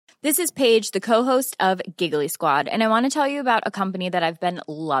This is Paige, the co-host of Giggly Squad, and I want to tell you about a company that I've been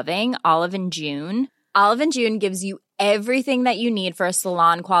loving, Olive & June. Olive & June gives you everything that you need for a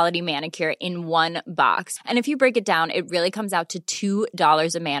salon-quality manicure in one box. And if you break it down, it really comes out to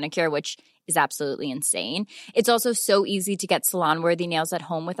 $2 a manicure, which is absolutely insane. It's also so easy to get salon-worthy nails at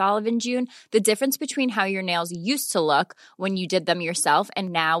home with Olive & June. The difference between how your nails used to look when you did them yourself and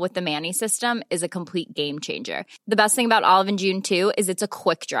now with the Mani system is a complete game changer. The best thing about Olive & June, too, is it's a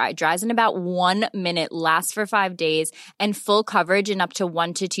quick dry. Dries in about 1 minute, lasts for 5 days, and full coverage in up to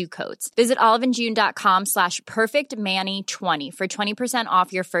 1 to 2 coats. Visit oliveandjune.com/perfectmani20 for 20%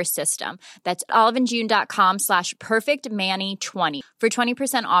 off your first system. That's oliveandjune.com/perfectmani20 for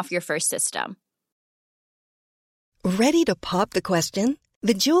 20% off your first system. Ready to pop the question?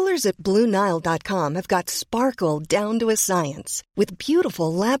 The jewelers at BlueNile.com have got sparkle down to a science with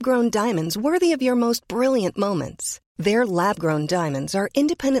beautiful lab-grown diamonds worthy of your most brilliant moments. Their lab-grown diamonds are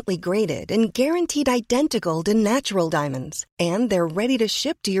independently graded and guaranteed identical to natural diamonds, and they're ready to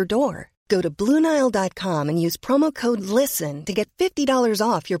ship to your door. Go to BlueNile.com and use promo code LISTEN to get $50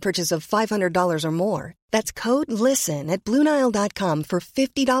 off your purchase of $500 or more. That's code LISTEN at BlueNile.com for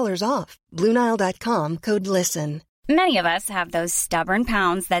 $50 off. BlueNile.com, code LISTEN. Many of us have those stubborn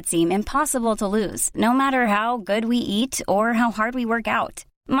pounds that seem impossible to lose, no matter how good we eat or how hard we work out.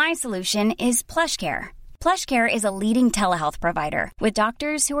 My solution is PlushCare. PlushCare is a leading telehealth provider with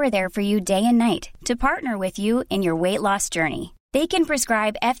doctors who are there for you day and night to partner with you in your weight loss journey. They can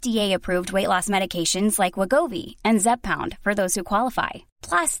prescribe FDA-approved weight loss medications like Wegovy and Zepbound for those who qualify.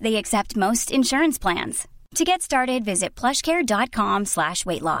 Plus, they accept most insurance plans. To get started, visit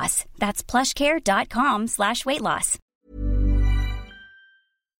plushcare.com/weightloss. That's plushcare.com/weightloss.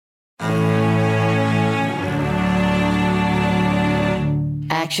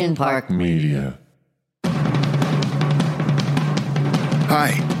 Action Park Media.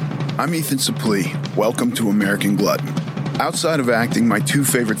 Hi, I'm Ethan Suplee. Welcome to American Glutton. Outside of acting, my two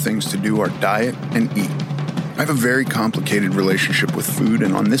favorite things to do are diet and eat. I have a very complicated relationship with food,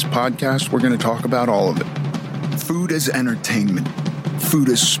 and on this podcast, we're going to talk about all of it. Food as entertainment, food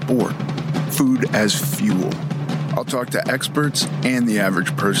as sport, food as fuel. I'll talk to experts and the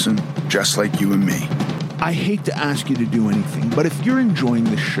average person, just like you and me. I hate to ask you to do anything, but if you're enjoying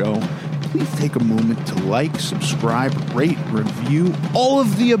the show, please take a moment to like, subscribe, rate, review, all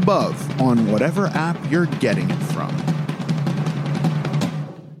of the above on whatever app you're getting it from.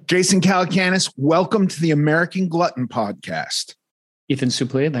 Jason Calacanis, welcome to the American Glutton Podcast. Ethan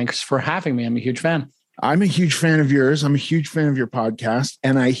Suplee, thanks for having me. I'm a huge fan. I'm a huge fan of yours. I'm a huge fan of your podcast.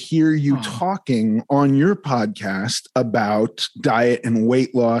 And I hear you talking on your podcast about diet and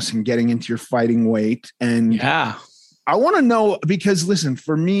weight loss and getting into your fighting weight. And yeah, I want to know, because listen,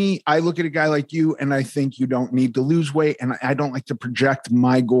 for me, I look at a guy like you and I think you don't need to lose weight. And I don't like to project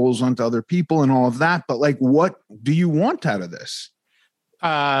my goals onto other people and all of that. But like, what do you want out of this?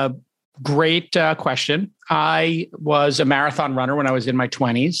 Great question. I was a marathon runner when I was in my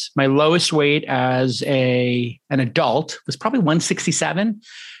 20s. My lowest weight as an adult was probably 167.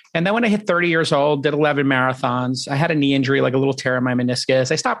 And then when I hit 30 years old, did 11 marathons. I had a knee injury, like a little tear in my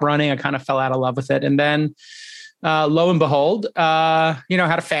meniscus. I stopped running. I kind of fell out of love with it. And then lo and behold, had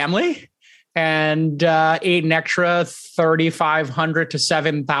a family and ate an extra 3,500 to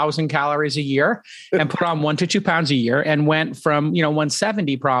 7,000 calories a year and put on 1 to 2 pounds a year and went from,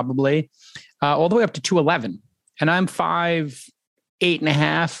 170 probably all the way up to 211. And I'm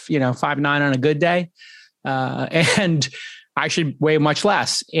 5'8.5", 5'9" on a good day. And I should weigh much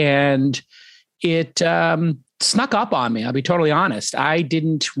less. And it snuck up on me. I'll be totally honest. I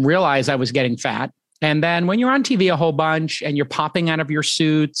didn't realize I was getting fat. And then when you're on TV a whole bunch and you're popping out of your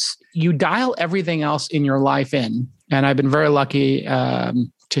suits, you dial everything else in your life in. And I've been very lucky to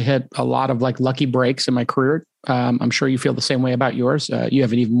hit a lot of lucky breaks in my career. I'm sure you feel the same way about yours. You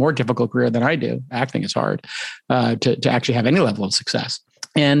have an even more difficult career than I do. Acting is hard to actually have any level of success.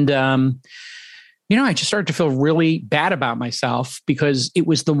 And, I just started to feel really bad about myself because it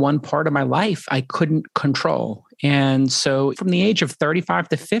was the one part of my life I couldn't control. And so from the age of 35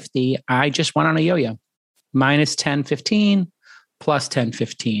 to 50, I just went on a yo-yo, minus 10, 15, plus 10,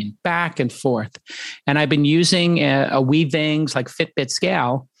 15, back and forth. And I've been using a Weavings like Fitbit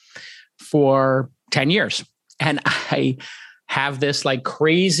scale for 10 years. And I have this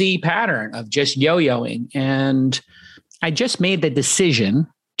crazy pattern of just yo-yoing. And I just made the decision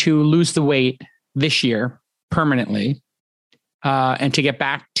to lose the weight this year permanently and to get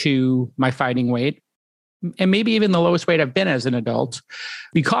back to my fighting weight and maybe even the lowest weight I've been as an adult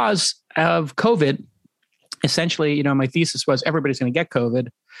because of COVID. Essentially, my thesis was everybody's going to get COVID.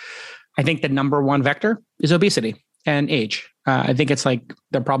 I think the number one vector is obesity. and age. I think it's like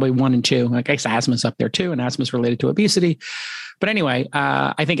they're probably 1 and 2. Like I guess asthma's up there too, and asthma's related to obesity. But anyway,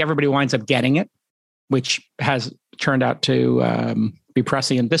 I think everybody winds up getting it, which has turned out to be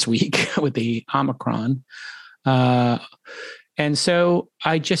prescient this week with the Omicron. And so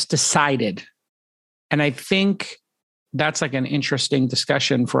I just decided, and I think that's like an interesting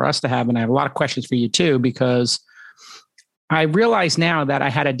discussion for us to have. And I have a lot of questions for you too, because I realize now that I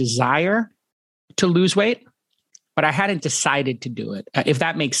had a desire to lose weight, but I hadn't decided to do it, if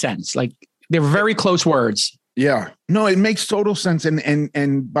that makes sense. Like they're very close words. Yeah, no, it makes total sense.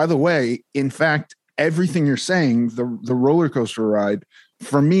 And by the way, in fact, everything you're saying, the roller coaster ride,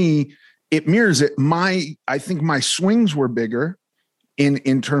 for me, it mirrors it. I think my swings were bigger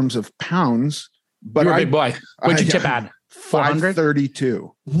in terms of pounds, but you're a big boy. What'd you tip at?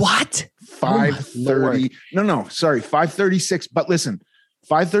 532. What? 530. No, sorry, 536. But listen,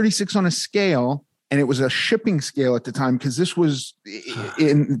 536 on a scale. And it was a shipping scale at the time because this was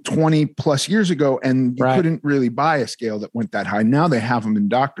in 20 plus years ago, and you couldn't really buy a scale that went that high. Now they have them in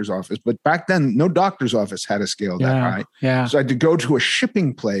doctor's office, but back then no doctor's office had a scale that high. Yeah. So I had to go to a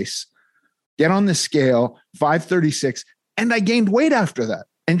shipping place, get on the scale, 536, and I gained weight after that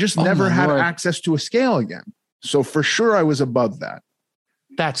and just never had access to a scale again. So for sure I was above that.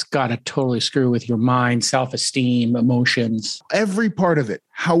 That's got to totally screw with your mind, self-esteem, emotions. Every part of it.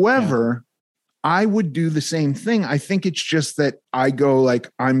 However, I would do the same thing. I think it's just that I go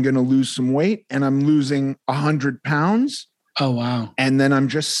like, I'm going to lose some weight and I'm losing 100 pounds. Oh, wow. And then I'm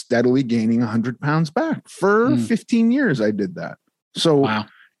just steadily gaining 100 pounds back. For 15 years, I did that. So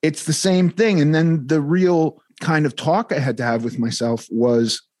it's the same thing. And then the real kind of talk I had to have with myself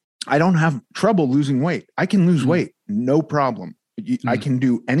was, I don't have trouble losing weight. I can lose weight. No problem. I can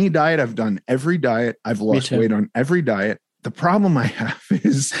do any diet. I've done every diet. I've lost weight on every diet. The problem I have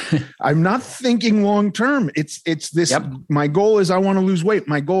is I'm not thinking long-term. It's this, my goal is I want to lose weight.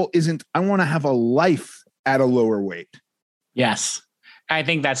 My goal isn't, I want to have a life at a lower weight. Yes. I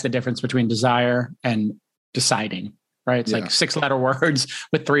think that's the difference between desire and deciding, right? It's like 6-letter words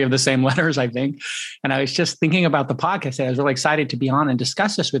with 3 of the same letters, I think. And I was just thinking about the podcast and I was really excited to be on and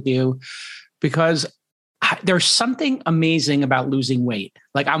discuss this with you because there's something amazing about losing weight.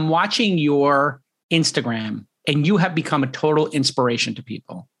 Like I'm watching your Instagram and you have become a total inspiration to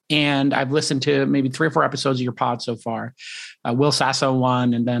people. And I've listened to maybe 3 or 4 episodes of your pod so far. Will Sasso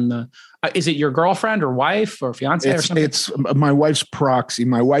one, and then is it your girlfriend or wife or fiance or something? It's my wife's proxy.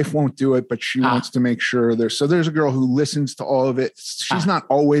 My wife won't do it, but she wants to make sure there's a girl who listens to all of it. She's not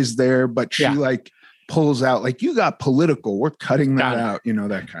always there, but she like pulls out, like, you got political, we're cutting that out,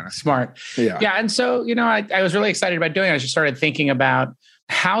 that kind of smart. Yeah. And so, I was really excited about doing it. I just started thinking about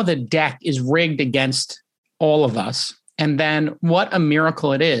how the deck is rigged against all of us. And then what a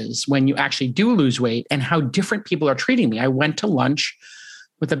miracle it is when you actually do lose weight and how different people are treating me. I went to lunch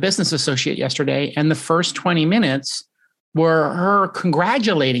with a business associate yesterday, and the first 20 minutes were her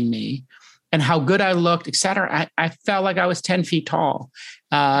congratulating me and how good I looked, et cetera. I felt like I was 10 feet tall.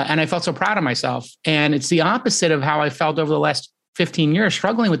 And I felt so proud of myself. And it's the opposite of how I felt over the last 15 years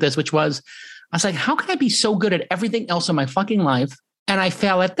struggling with this, which was, I was like, how can I be so good at everything else in my fucking life and I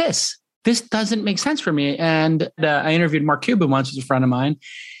fail at this? This doesn't make sense for me. And I interviewed Mark Cuban once, who's a friend of mine.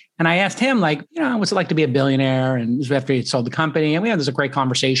 And I asked him, like, what's it like to be a billionaire? And this was after he sold the company. And we had this great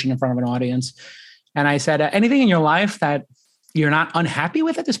conversation in front of an audience. And I said, anything in your life that you're not unhappy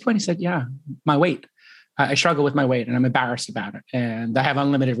with at this point? He said, yeah, my weight. I struggle with my weight and I'm embarrassed about it. And I have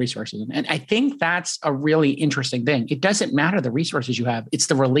unlimited resources. And I think that's a really interesting thing. It doesn't matter the resources you have. It's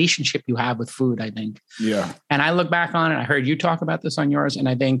the relationship you have with food, I think. Yeah. And I look back on it. I heard you talk about this on yours. And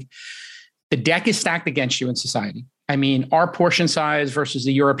I think the deck is stacked against you in society. I mean, our portion size versus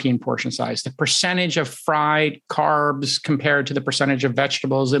the European portion size, the percentage of fried carbs compared to the percentage of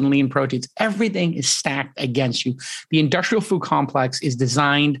vegetables and lean proteins, everything is stacked against you. The industrial food complex is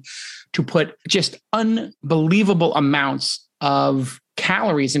designed to put just unbelievable amounts of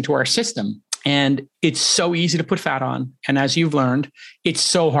calories into our system. And it's so easy to put fat on. And as you've learned, it's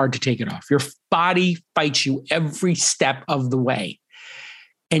so hard to take it off. Your body fights you every step of the way.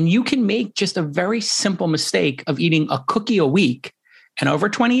 And you can make just a very simple mistake of eating a cookie a week. And over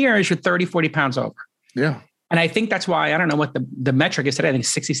 20 years, you're 30, 40 pounds over. Yeah. And I think that's why, I don't know what the metric is today. I think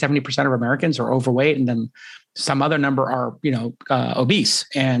 60, 70% of Americans are overweight. And then some other number are, obese.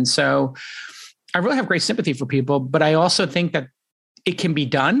 And so I really have great sympathy for people, but I also think that it can be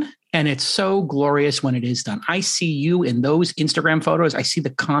done. And it's so glorious when it is done. I see you in those Instagram photos. I see the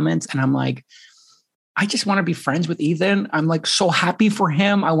comments and I'm like, I just want to be friends with Ethan. I'm like so happy for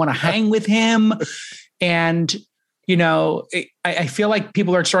him. I want to hang with him. And, I feel like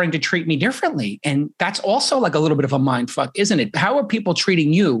people are starting to treat me differently. And that's also like a little bit of a mind fuck, isn't it? How are people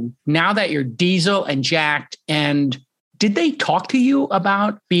treating you now that you're diesel and jacked? And did they talk to you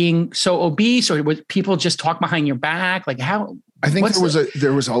about being so obese, or would people just talk behind your back? Like how? I think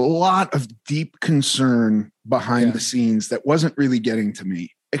there was a lot of deep concern behind the scenes that wasn't really getting to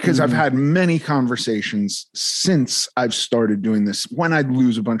me, because I've had many conversations since I've started doing this when I'd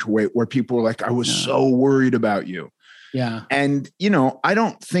lose a bunch of weight where people were like, I was so worried about you. Yeah. And, I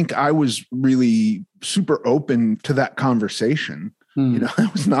don't think I was really super open to that conversation.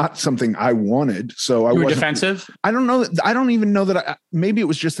 It was not something I wanted. So I was defensive. I don't know. I don't even know that. Maybe it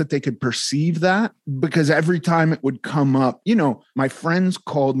was just that they could perceive that, because every time it would come up, my friends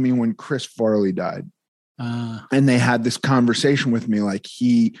called me when Chris Farley died. And they had this conversation with me. Like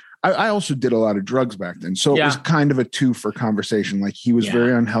I also did a lot of drugs back then. So it was kind of a two for conversation. Like he was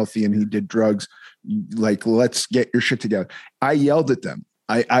very unhealthy and he did drugs. Like, let's get your shit together. I yelled at them.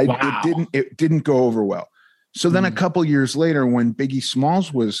 It didn't go over well. So then a couple years later, when Biggie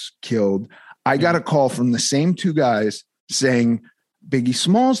Smalls was killed, I got a call from the same two guys saying Biggie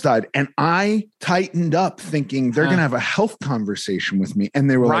Smalls died. And I tightened up thinking they're going to have a health conversation with me. And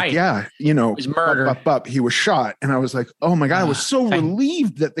they were like, he was murdered. He was shot. And I was like, oh my God, I was so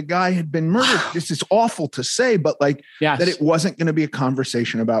relieved that the guy had been murdered. This is awful to say, but that it wasn't going to be a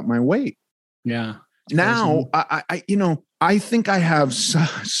conversation about my weight. Yeah. Now, I think I have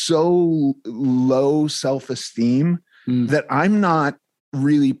so low self-esteem that I'm not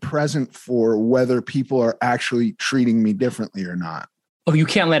really present for whether people are actually treating me differently or not. Oh, you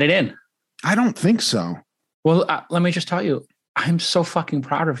can't let it in. I don't think so. Well, let me just tell you, I'm so fucking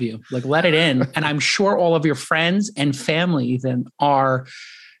proud of you. Like, let it in. And I'm sure all of your friends and family even are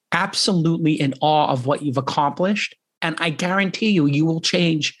absolutely in awe of what you've accomplished. And I guarantee you will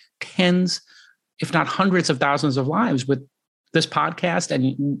change tens, if not hundreds of thousands of lives with this podcast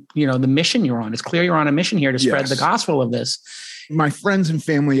and, the mission you're on. It's clear you're on a mission here to spread the gospel of this. My friends and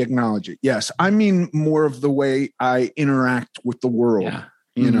family acknowledge it. Yes. I mean, more of the way I interact with the world,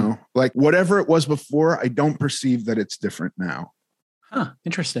 like whatever it was before, I don't perceive that it's different now. Huh.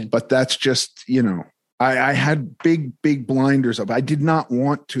 Interesting. But that's just, I had big blinders up. I did not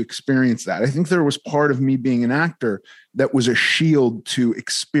want to experience that. I think there was part of me being an actor that was a shield to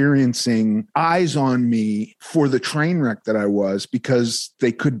experiencing eyes on me for the train wreck that I was, because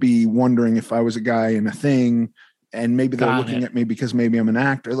they could be wondering if I was a guy in a thing. And maybe they're looking at me because maybe I'm an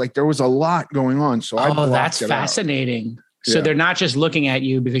actor. Like there was a lot going on. So that's fascinating. So they're not just looking at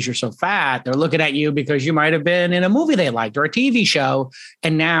you because you're so fat. They're looking at you because you might have been in a movie they liked or a TV show.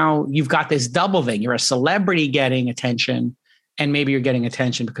 And now you've got this double thing. You're a celebrity getting attention, and maybe you're getting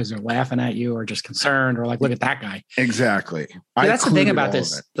attention because they're laughing at you or just concerned or like, look at that guy. Exactly. That's the thing about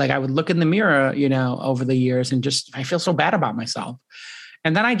this. Like I would look in the mirror, over the years and I feel so bad about myself.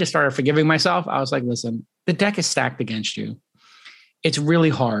 And then I just started forgiving myself. I was like, listen, the deck is stacked against you. It's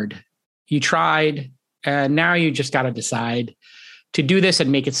really hard. You tried. And now you just got to decide to do this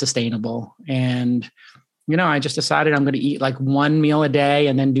and make it sustainable. And, I just decided I'm going to eat like one meal a day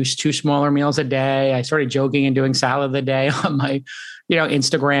and then do two smaller meals a day. I started joking and doing salad a day on my,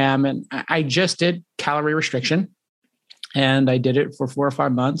 Instagram. And I just did calorie restriction. And I did it for 4 or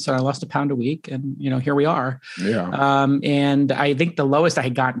 5 months and I lost 1 pound a week. And, here we are. Yeah. And I think the lowest I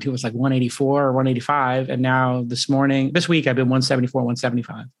had gotten to was like 184 or 185. And now this week, I've been 174,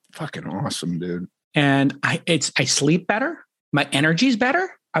 175. Fucking awesome, dude. And I sleep better. My energy's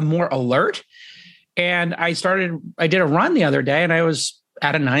better. I'm more alert. And I did a run the other day and I was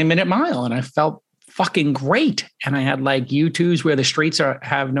at a 9-minute mile and I felt fucking great. And I had like U2's Where the Streets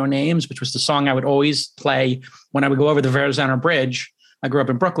Have No Names, which was the song I would always play when I would go over the Verrazano Bridge. I grew up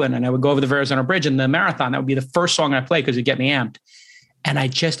in Brooklyn and I would go over the Verrazano Bridge in the marathon. That would be the first song I played because it'd get me amped. And I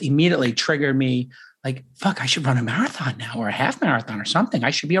just immediately triggered me like, fuck, I should run a marathon now or a half marathon or something. I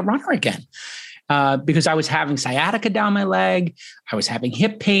should be a runner again. Because I was having sciatica down my leg. I was having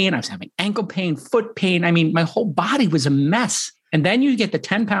hip pain. I was having ankle pain, foot pain. I mean, my whole body was a mess. And then you get the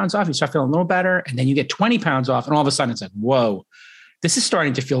 10 pounds off, you start feeling a little better. And then you get 20 pounds off. And all of a sudden it's like, whoa, this is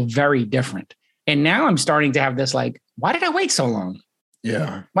starting to feel very different. And now I'm starting to have this like, why did I wait so long?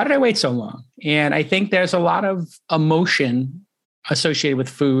 Yeah. Why did I wait so long? And I think there's a lot of emotion associated with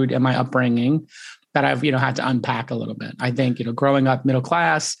food and my upbringing that I've, had to unpack a little bit. I think, growing up middle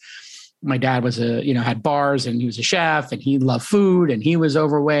class, my dad was had bars and he was a chef and he loved food and he was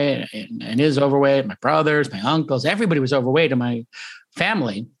overweight and is overweight. My brothers, my uncles, everybody was overweight in my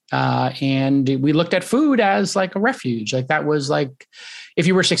family. And we looked at food as like a refuge. Like that was like, if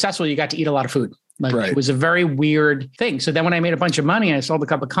you were successful, you got to eat a lot of food. Like It was a very weird thing. So then when I made a bunch of money and I sold a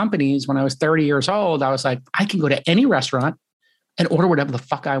couple of companies, when I was 30 years old, I was like, I can go to any restaurant and order whatever the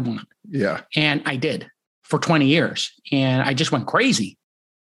fuck I want. Yeah. And I did for 20 years and I just went crazy.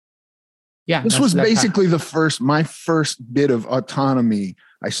 Yeah. This was basically my first bit of autonomy.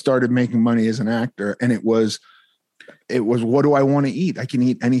 I started making money as an actor and it was, what do I want to eat? I can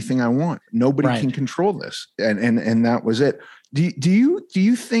eat anything I want. Nobody can control this. And that was it. Do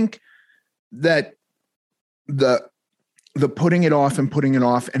you think that the putting it off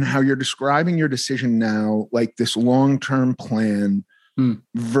and how you're describing your decision now, like this long-term plan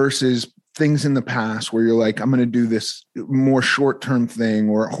versus things in the past where you're like, I'm going to do this more short-term thing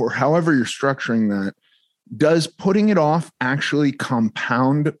or however you're structuring that, does putting it off actually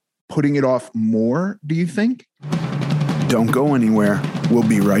compound putting it off more, do you think? Don't go anywhere. We'll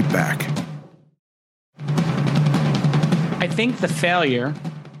be right back. I think the failure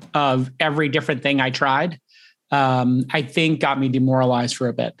of every different thing I tried, I think got me demoralized for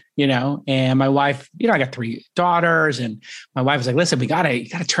a bit, and my wife, I got 3 daughters and my wife was like, listen, you gotta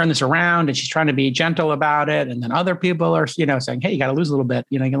turn this around. And she's trying to be gentle about it. And then other people are, saying, hey, you got to lose a little bit,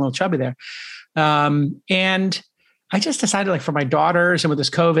 get a little chubby there. And I just decided like for my daughters and with this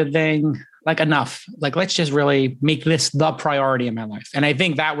COVID thing, like enough, like, let's just really make this the priority in my life. And I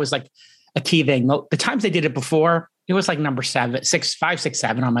think that was like a key thing. The times I did it before, it was like number 5, 6,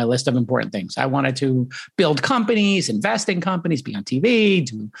 7 on my list of important things. I wanted to build companies, invest in companies, be on TV,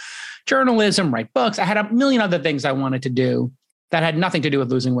 do journalism, write books. I had a million other things I wanted to do that had nothing to do with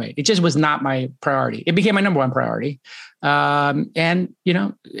losing weight. It just was not my priority. It became my number one priority. And,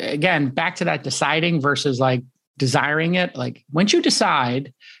 again, back to that deciding versus like desiring it. Like once you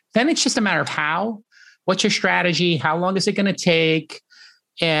decide, then it's just a matter of what's your strategy? How long is it going to take?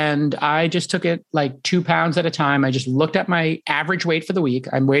 And I just took it like 2 pounds at a time. I just looked at my average weight for the week.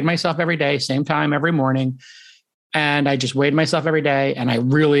 I weighed myself every day, same time every morning. And I just weighed myself every day. And I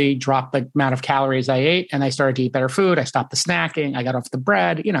really dropped the amount of calories I ate. And I started to eat better food. I stopped the snacking. I got off the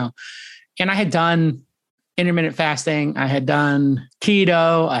bread, and I had done intermittent fasting. I had done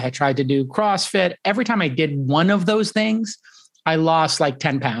keto. I had tried to do CrossFit. Every time I did one of those things, I lost like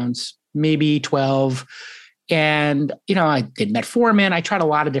 10 pounds, maybe 12. And, I did metformin. I tried a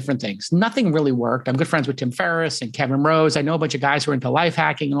lot of different things. Nothing really worked. I'm good friends with Tim Ferriss and Kevin Rose. I know a bunch of guys who are into life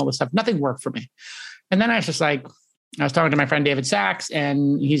hacking and all this stuff. Nothing worked for me. And then I was just like, I was talking to my friend David Sachs,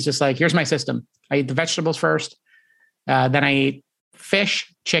 and he's just like, here's my system. I eat the vegetables first. Then I eat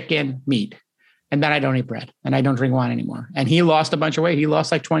fish, chicken, meat. And then I don't eat bread and I don't drink wine anymore. And he lost a bunch of weight. He lost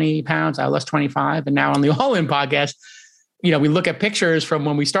like 20 pounds. I lost 25. And now on the All In podcast, we look at pictures from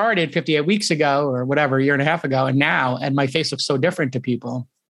when we started 58 weeks ago or whatever, a year and a half ago. And now, and my face looks so different to people.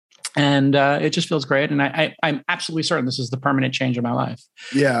 And it just feels great. And I'm absolutely certain this is the permanent change in my life.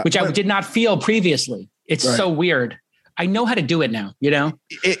 Yeah. Which I did not feel previously. It's so weird. I know how to do it now,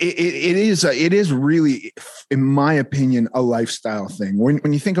 It is really, in my opinion, a lifestyle thing.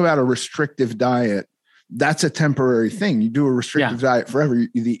 When you think about a restrictive diet, that's a temporary thing. You do a restrictive diet forever.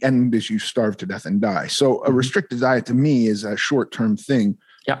 The end is you starve to death and die. So a restrictive diet to me is a short-term thing.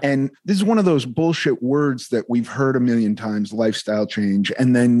 Yeah. And this is one of those bullshit words that we've heard a million times, lifestyle change.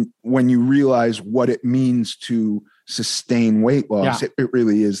 And then when you realize what it means to sustain weight loss, it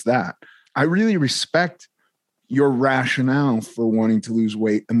really is that. I really respect your rationale for wanting to lose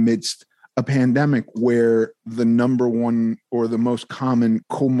weight amidst a pandemic where the number one or the most common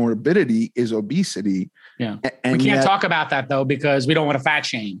comorbidity is obesity. Yeah. And we can't talk about that though, because we don't want to fat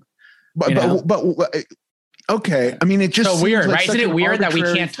shame. But okay. I mean, it just so weird, like right? Isn't it weird that we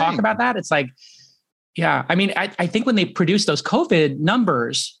can't talk about that? It's like, yeah. I mean, I think when they produce those COVID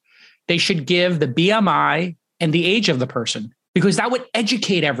numbers, they should give the BMI and the age of the person, because that would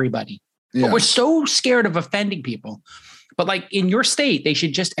educate everybody. Yeah. But we're so scared of offending people. But like in your state, they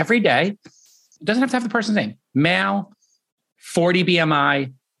should just every day, it doesn't have to have the person's name, male, 40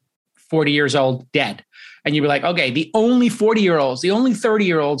 BMI, 40 years old, dead. And you'd be like, okay, the only 40-year-olds, the only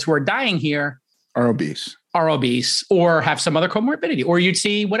 30-year-olds who are dying here are obese or have some other comorbidity. Or you'd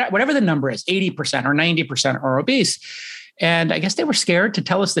see whatever the number is, 80% or 90% are obese. And I guess they were scared to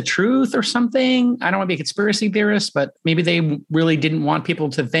tell us the truth or something. I don't want to be a conspiracy theorist, but maybe they really didn't want people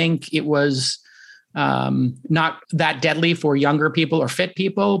to think it was not that deadly for younger people or fit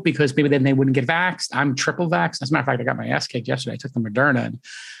people, because maybe then they wouldn't get vaxxed. I'm triple vaxxed. As a matter of fact, I got my ass kicked yesterday. I took the Moderna, and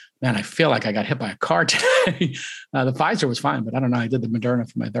man, I feel like I got hit by a car today. The Pfizer was fine, but I don't know. I did the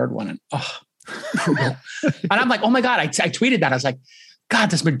Moderna for my third one, and and I'm like, oh my God, I tweeted that. I was like, God,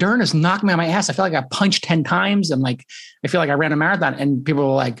 this Moderna's knocked me on my ass. I feel like I punched 10 times. And like, I feel like I ran a marathon, and people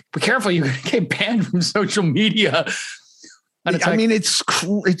were like, be careful, you're going to get banned from social media. And it's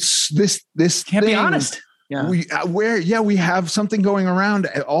it's this can't thing. be honest. Yeah. We have something going around.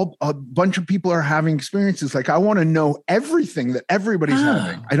 A bunch of people are having experiences. Like, I want to know everything that everybody's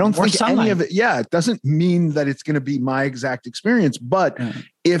having. I don't think any of it. Yeah. It doesn't mean that it's going to be my exact experience, but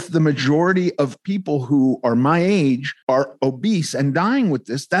if the majority of people who are my age are obese and dying with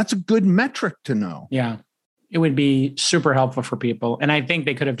this, that's a good metric to know. Yeah. It would be super helpful for people. And I think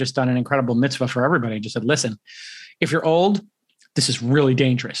they could have just done an incredible mitzvah for everybody. Just said, listen, if you're old, this is really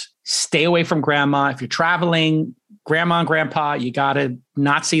dangerous. Stay away from grandma. If you're traveling, grandma and grandpa, you got to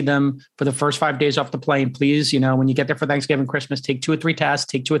not see them for the first 5 days off the plane. Please, when you get there for Thanksgiving, Christmas, take 2 or 3 tests,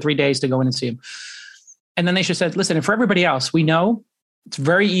 take 2 or 3 days to go in and see them. And then they should have said, listen, and for everybody else, we know it's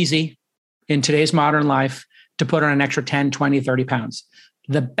very easy in today's modern life to put on an extra 10, 20, 30 pounds.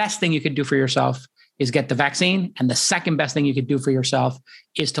 The best thing you could do for yourself is get the vaccine. And the second best thing you could do for yourself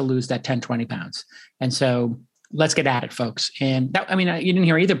is to lose that 10, 20 pounds. And so let's get at it, folks. And that, you didn't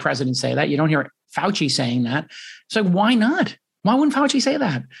hear either president say that. You don't hear Fauci saying that. So why not? Why wouldn't Fauci say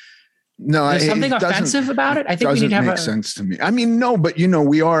that? No, there's something offensive about it. I think we need to have make sense to me. No, but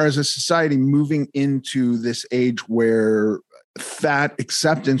we are as a society moving into this age where fat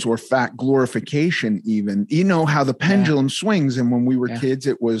acceptance or fat glorification, even, how the pendulum swings. And when we were kids,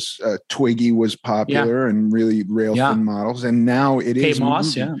 it was Twiggy was popular and really rail thin models. And now it is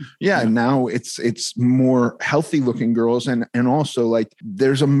Moss, now it's more healthy looking girls. And also like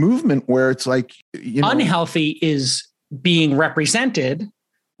there's a movement where it's like, unhealthy is being represented,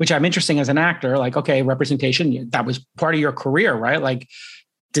 which I'm interesting as an actor, like, okay, representation, that was part of your career, right? Like,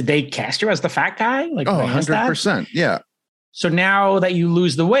 did they cast you as the fat guy? Like, 100%. Yeah. So now that you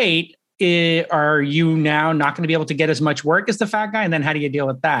lose the weight, are you now not going to be able to get as much work as the fat guy? And then how do you deal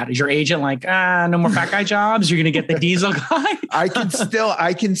with that? Is your agent like, no more fat guy jobs? You're going to get the diesel guy? I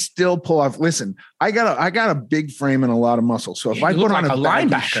can still pull off. Listen, I got a big frame and a lot of muscle. So if I put on a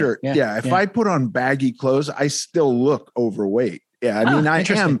baggy shirt, I put on baggy clothes, I still look overweight. Yeah. I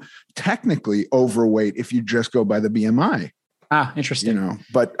am technically overweight if you just go by the BMI. Interesting.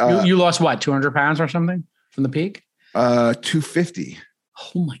 But you lost what, 200 pounds or something from the peak? 250.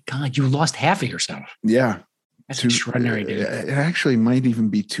 Oh my God. You lost half of yourself. Yeah. That's extraordinary, dude. It actually might even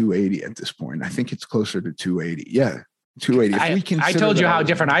be 280 at this point. I think it's closer to 280. Yeah. 280. I told you how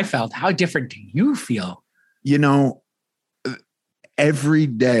different I felt. How different do you feel? Every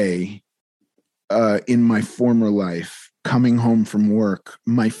day in my former life, coming home from work,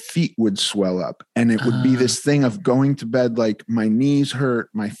 my feet would swell up, and it would be this thing of going to bed, like my knees hurt,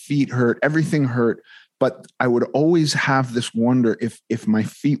 my feet hurt, everything hurt. But I would always have this wonder if my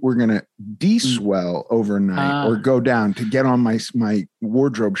feet were going to de-swell overnight or go down to get on my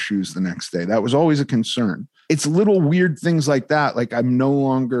wardrobe shoes the next day. That was always a concern. It's little weird things like that. Like I'm no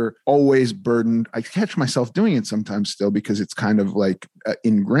longer always burdened. I catch myself doing it sometimes still because it's kind of like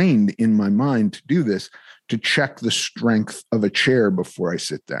ingrained in my mind to do this, to check the strength of a chair before I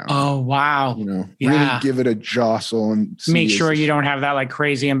sit down. Oh, wow. Really give it a jostle and make sure you don't have that like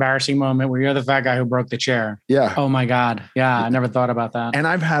crazy embarrassing moment where you're the fat guy who broke the chair. Yeah. Oh my God. Yeah. I never thought about that. And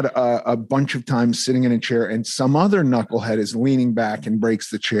I've had a bunch of times sitting in a chair and some other knucklehead is leaning back and breaks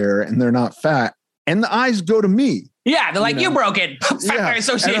the chair and they're not fat. And the eyes go to me. Yeah, they're like, you broke it. Fat Guy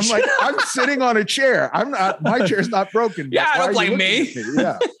Association. And I'm like, I'm sitting on a chair. My chair's not broken. Yeah, don't blame me.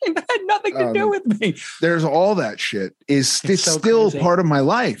 Yeah. It had nothing to do with me. There's all that shit. It's still crazy. Part of my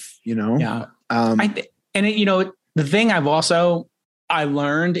life, Yeah. The thing I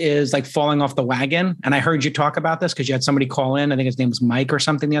learned is like falling off the wagon. And I heard you talk about this because you had somebody call in. I think his name was Mike or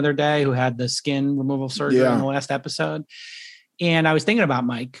something the other day who had the skin removal surgery in the last episode. And I was thinking about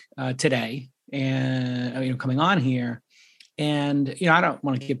Mike today. And coming on here, and I don't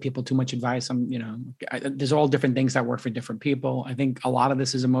want to give people too much advice. There's all different things that work for different people. I think a lot of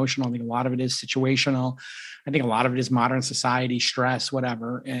this is emotional. I think a lot of it is situational. I think a lot of it is modern society, stress,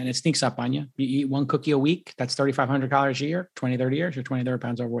 whatever, and it sneaks up on you. You eat one cookie a week, that's $3,500 a year. 20, 30 years, you're 20, 30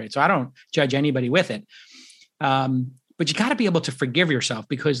 pounds overweight. So I don't judge anybody with it, but you got to be able to forgive yourself,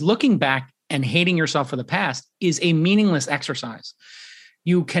 because looking back and hating yourself for the past is a meaningless exercise.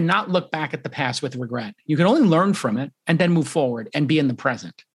 You cannot look back at the past with regret. You can only learn from it and then move forward and be in the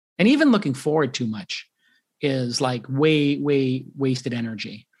present. And even looking forward too much is like way, way wasted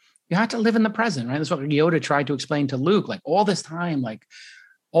energy. You have to live in the present, right? That's what Yoda tried to explain to Luke. Like all this time, like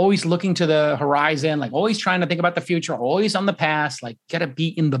always looking to the horizon, like always trying to think about the future, always on the past, like got to be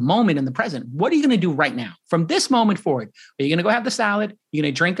in the moment, in the present. What are you going to do right now from this moment forward? Are you going to go have the salad? Are you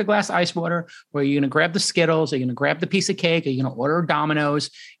going to drink a glass of ice water? Or are you going to grab the Skittles? Are you going to grab the piece of cake? Are you going to order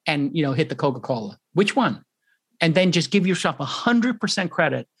Domino's and, hit the Coca-Cola? Which one? And then just give yourself 100%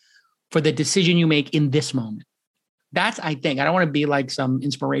 credit for the decision you make in this moment. That's, I think, I don't want to be like some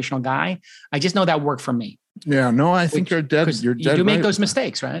inspirational guy. I just know that worked for me. Yeah, no, I think you're dead. You're dead. You make those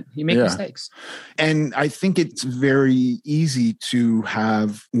mistakes, right? You make mistakes. And I think it's very easy to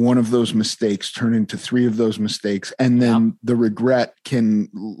have one of those mistakes turn into 3 of those mistakes. And then the regret can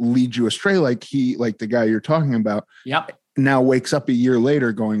lead you astray. Like the guy you're talking about now wakes up a year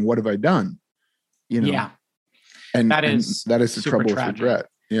later going, what have I done? Yeah. And that is the trouble with regret.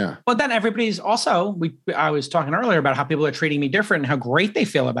 Yeah. But then everybody's also, I was talking earlier about how people are treating me different and how great they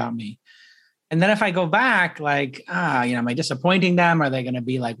feel about me. And then if I go back, like, am I disappointing them? Are they going to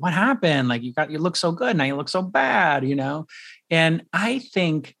be like, what happened? Like you look so good. Now you look so bad, And I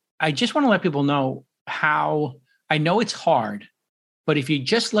think I just want to let people know how I know it's hard, but if you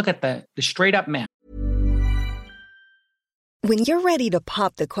just look at the straight up math. When you're ready to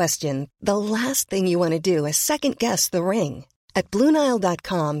pop the question, the last thing you want to do is second guess the ring. At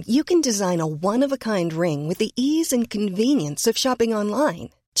BlueNile.com, you can design a one-of-a-kind ring with the ease and convenience of shopping online.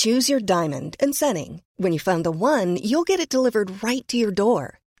 Choose your diamond and setting. When you find the one, you'll get it delivered right to your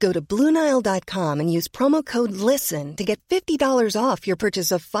door. Go to BlueNile.com and use promo code LISTEN to get $50 off your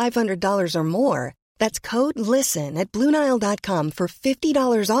purchase of $500 or more. That's code LISTEN at BlueNile.com for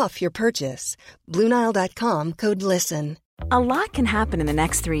 $50 off your purchase. BlueNile.com, code LISTEN. A lot can happen in the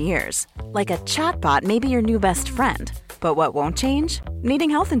next 3 years. Like a chatbot may be your new best friend. But what won't change?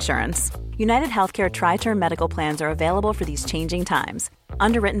 Needing health insurance. United Healthcare Tri-Term Medical Plans are available for these changing times.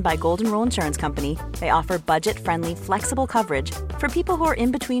 Underwritten by Golden Rule Insurance Company, they offer budget-friendly, flexible coverage for people who are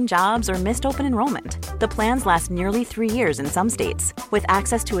in between jobs or missed open enrollment. The plans last nearly 3 years in some states, with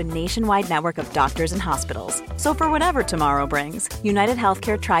access to a nationwide network of doctors and hospitals. So for whatever tomorrow brings, United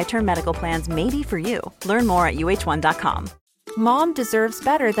Healthcare Tri-Term Medical Plans may be for you. Learn more at uh1.com. Mom deserves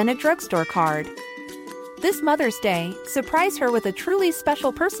better than a drugstore card. This Mother's Day, surprise her with a truly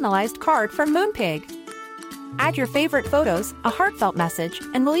special personalized card from Moonpig. Add your favorite photos, a heartfelt message,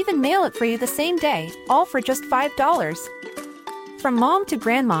 and we'll even mail it for you the same day, all for just $5. From mom to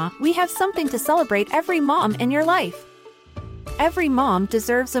grandma, we have something to celebrate every mom in your life. Every mom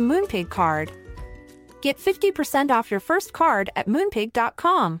deserves a Moonpig card. Get 50% off your first card at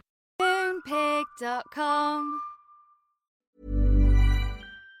Moonpig.com. Moonpig.com.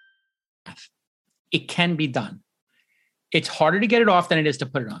 It can be done. It's harder to get it off than it is to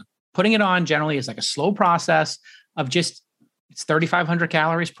put it on. Putting it on generally is like a slow process of it's 3,500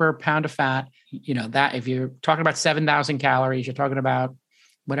 calories per pound of fat. That if you're talking about 7,000 calories, you're talking about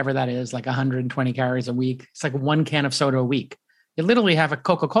whatever that is, like 120 calories a week. It's like 1 can of soda a week. You literally have a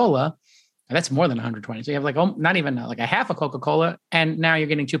Coca-Cola, and that's more than 120. So you have not even like a half a Coca-Cola, and now you're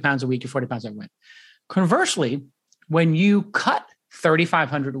getting 2 pounds a week, you're 40 pounds a week. Conversely, when you cut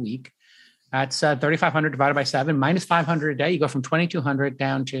 3,500 a week, that's 3,500 divided by 7 minus 500 a day. You go from 2,200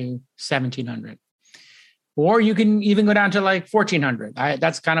 down to 1,700. Or you can even go down to like 1,400.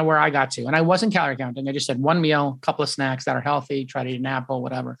 That's kind of where I got to. And I wasn't calorie counting. I just said 1 meal, a couple of snacks that are healthy, try to eat an apple,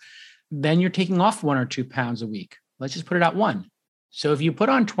 whatever. Then you're taking off 1 or 2 pounds a week. Let's just put it at 1. So if you put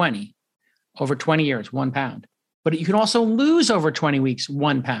on 20 over 20 years, 1 pound. But you can also lose over 20 weeks,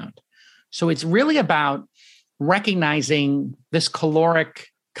 1 pound. So it's really about recognizing this caloric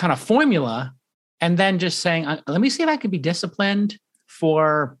kind of formula, and then just saying, let me see if I could be disciplined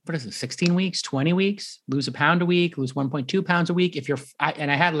for, 16 weeks, 20 weeks, lose a pound a week, lose 1.2 pounds a week. And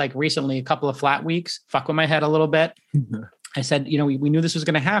I had like recently a couple of flat weeks, fuck with my head a little bit. I said, we knew this was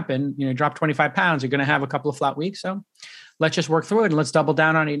going to happen, drop 25 pounds, you're going to have a couple of flat weeks. So let's just work through it and let's double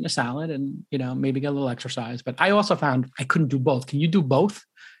down on eating a salad and, maybe get a little exercise. But I also found I couldn't do both. Can you do both?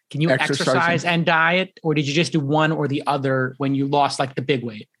 Can you exercise and diet, or did you just do one or the other when you lost like the big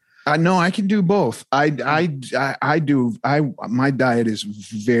weight? No, I can do both. My diet is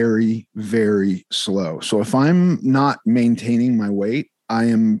very, very slow. So if I'm not maintaining my weight, I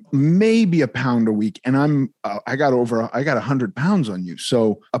am maybe a pound a week, and I got 100 pounds on you.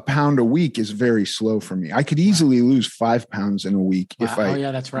 So a pound a week is very slow for me. I could easily lose 5 pounds in a week if I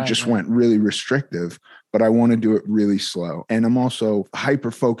went really restrictive, but I want to do it really slow. And I'm also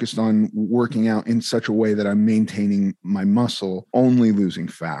hyper focused on working out in such a way that I'm maintaining my muscle, only losing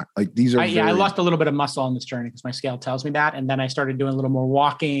fat. Like these are, I lost a little bit of muscle on this journey because my scale tells me that. And then I started doing a little more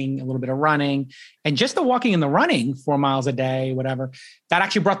walking, a little bit of running, and just the walking and the running 4 miles a day, whatever, that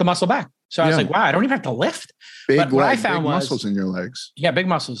actually brought the muscle back. So I was like, wow, I don't even have to lift. Big muscles in your legs. Yeah, big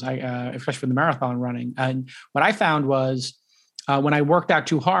muscles, especially for the marathon running. And what I found was when I worked out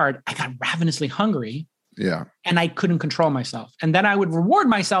too hard, I got ravenously hungry. Yeah. And I couldn't control myself. And then I would reward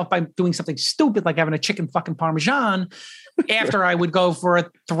myself by doing something stupid like having a chicken fucking Parmesan after I would go for a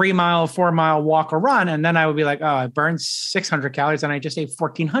 3 mile, 4 mile walk or run. And then I would be like, oh, I burned 600 calories and I just ate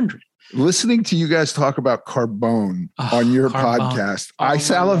 1,400. Listening to you guys talk about Carbone on your podcast, I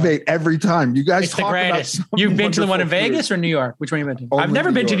salivate every time. You guys talk about You've been to the one in Vegas or New York? Which one have you been to? I've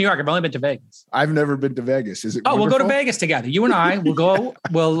never been to New York. I've only been to Vegas. I've never been to Vegas. Is it wonderful? We'll go to Vegas together. You and I will go.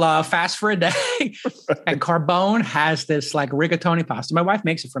 We'll fast for a day. And Carbone has this like rigatoni pasta. My wife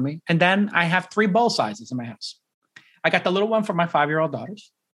makes it for me. And then I have 3 bowl sizes in my house. I got the little one for my 5-year-old daughters.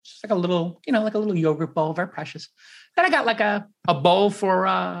 Just like a little, like a little yogurt bowl, very precious. Then I got like a bowl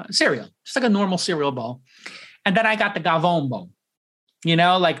for cereal, just like a normal cereal bowl. And then I got the Gavone bowl,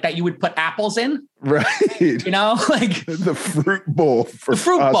 like that you would put apples in. Right. Like the fruit bowl for the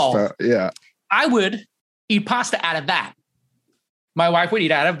fruit pasta. Bowl. Yeah. I would eat pasta out of that. My wife would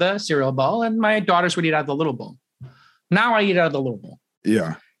eat out of the cereal bowl and my daughters would eat out of the little bowl. Now I eat out of the little bowl.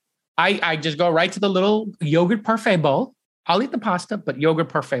 Yeah. I just go right to the little yogurt parfait bowl. I'll eat the pasta, but yogurt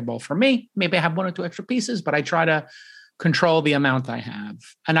parfait bowl for me. Maybe I have 1 or 2 extra pieces, but I try to control the amount I have.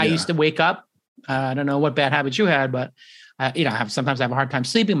 And I used to wake up. I don't know what bad habits you had, but sometimes I have a hard time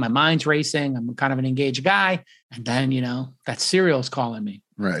sleeping. My mind's racing. I'm kind of an engaged guy. And then, that cereal's calling me.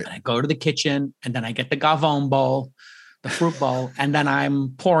 Right. And I go to the kitchen and then I get the Gavone bowl, the fruit bowl. And then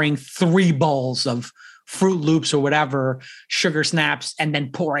I'm pouring 3 bowls of Fruit Loops or whatever, sugar snaps, and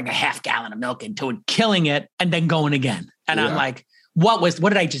then pouring a half gallon of milk into it, killing it, and then going again. And I'm like, what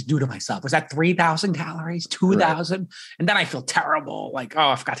did I just do to myself? Was that 3,000 calories, 2,000? Right. And then I feel terrible. Like, oh,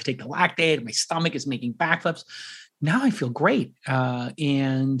 I forgot to take the Lactaid. My stomach is making backflips. Now I feel great.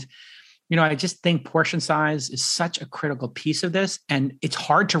 And I just think portion size is such a critical piece of this. And it's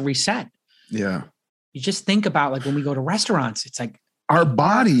hard to reset. Yeah. You just think about like when we go to restaurants, it's like, our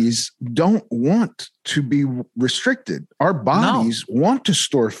bodies don't want to be restricted. Our bodies want to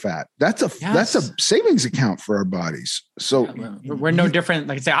store fat. That's a savings account for our bodies. So we're no different.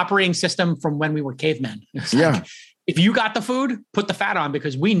 Like it's the operating system from when we were cavemen. Like, if you got the food, put the fat on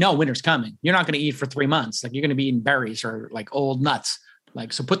because we know winter's coming. You're not going to eat for 3 months. Like you're going to be eating berries or like old nuts.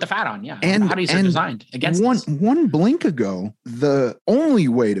 Like, so put the fat on. Yeah. And bodies are designed against one blink ago, the only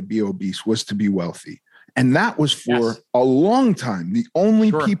way to be obese was to be wealthy. And that was for a long time. The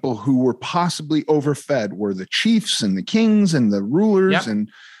only people who were possibly overfed were the chiefs and the kings and the rulers.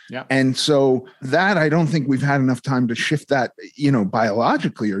 And so that, I don't think we've had enough time to shift that,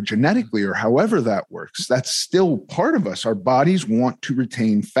 biologically or genetically or however that works. That's still part of us. Our bodies want to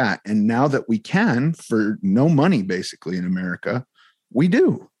retain fat. And now that we can, for no money, basically in America, we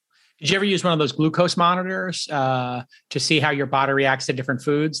do. Did you ever use one of those glucose monitors to see how your body reacts to different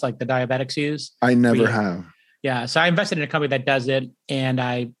foods like the diabetics use? I never have. Yeah. So I invested in a company that does it and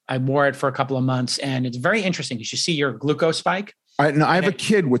I wore it for a couple of months and it's very interesting because you see your glucose spike. I have a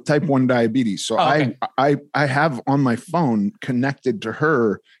kid with type 1 diabetes. So I have on my phone connected to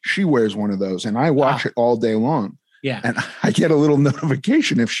her. She wears one of those and I watch it all day long. Yeah. And I get a little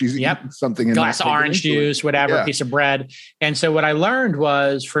notification if she's eating something in glass of orange juice, whatever, piece of bread. And so what I learned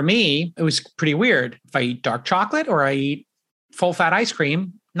was for me, it was pretty weird. If I eat dark chocolate or I eat full fat ice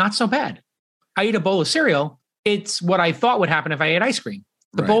cream, not so bad. I eat a bowl of cereal. It's what I thought would happen if I ate ice cream.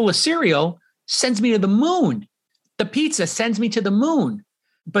 The bowl of cereal sends me to the moon. The pizza sends me to the moon.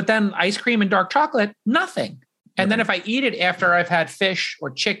 But then ice cream and dark chocolate, nothing. And then if I eat it after I've had fish or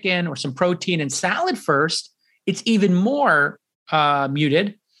chicken or some protein and salad first, it's even more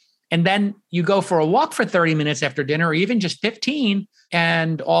muted. And then you go for a walk for 30 minutes after dinner or even just 15.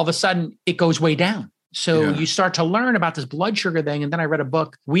 And all of a sudden it goes way down. So you start to learn about this blood sugar thing. And then I read a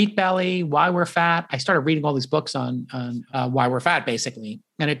book, Wheat Belly, Why We're Fat. I started reading all these books on why we're fat, basically.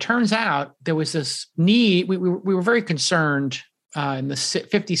 And it turns out there was this need. We were very concerned in the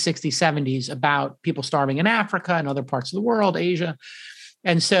 50s, 60s, 70s about people starving in Africa and other parts of the world, Asia.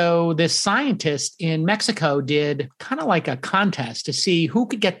 And so this scientist in Mexico did kind of like a contest to see who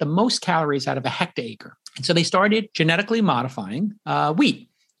could get the most calories out of a hectare. And so they started genetically modifying wheat,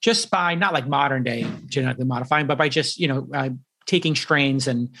 just by not like modern day genetically modifying, but by just, taking strains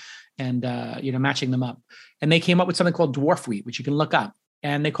and matching them up. And they came up with something called dwarf wheat, which you can look up.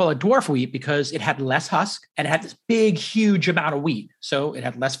 And they call it dwarf wheat because it had less husk and it had this big, huge amount of wheat. So it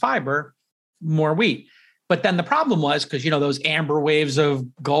had less fiber, more wheat. But then the problem was because, those amber waves of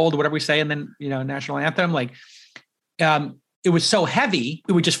gold, whatever we say, and then, national anthem, it was so heavy,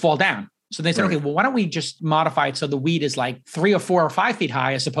 it would just fall down. So they said, okay, well, why don't we just modify it so the wheat is like 3 or 4 or 5 feet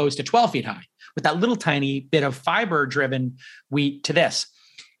high as opposed to 12 feet high with that little tiny bit of fiber driven wheat to this.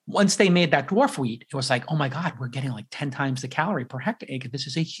 Once they made that dwarf wheat, it was like, oh my God, we're getting like 10 times the calorie per hectare. This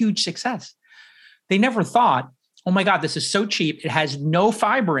is a huge success. They never thought, oh my God, this is so cheap. It has no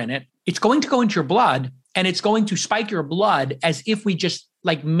fiber in it. It's going to go into your blood and it's going to spike your blood as if we just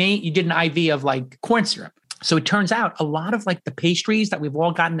like you did an IV of like corn syrup. So it turns out a lot of like the pastries that we've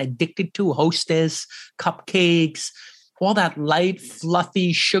all gotten addicted to, Hostess, cupcakes, all that light,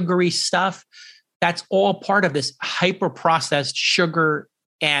 fluffy, sugary stuff, that's all part of this hyper processed sugar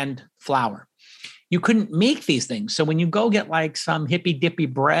and flour. You couldn't make these things. So when you go get like some hippy dippy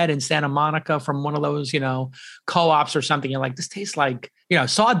bread in Santa Monica from one of those, co-ops or something, you're like, this tastes like,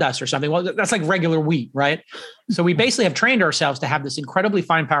 sawdust or something. Well, that's like regular wheat, right? So we basically have trained ourselves to have this incredibly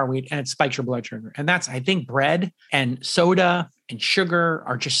fine power wheat and it spikes your blood sugar. And I think bread and soda and sugar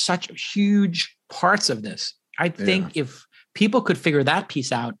are just such huge parts of this. I think if people could figure that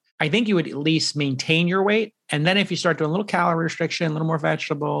piece out, I think you would at least maintain your weight. And then if you start doing a little calorie restriction, a little more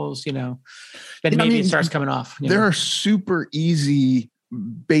vegetables, then maybe it starts coming off. There are super easy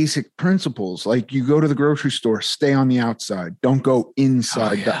basic principles. Like you go to the grocery store, stay on the outside. Don't go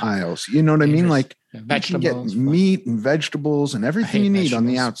inside the aisles. You know what I mean? Like vegetables, you can get meat and vegetables and everything you need on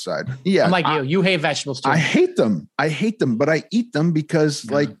the outside. Yeah. I'm like you. You hate vegetables too. I hate them, but I eat them because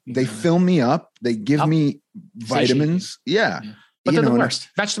they fill me up. They give me vitamins. Yeah. But they're the worst.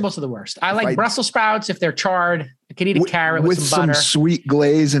 Vegetables are the worst. I like Brussels sprouts if they're charred. I could eat a carrot with some butter. Sweet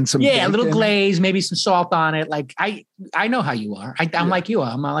glaze and some bacon. A little glaze, maybe some salt on it. Like I know how you are. I'm like you.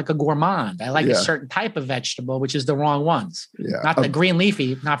 I'm like a gourmand. I like a certain type of vegetable, which is the wrong ones. Yeah. Not the green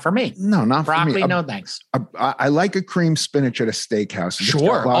leafy. Not for me. No, not broccoli. For me. No thanks. I like a cream spinach at a steakhouse.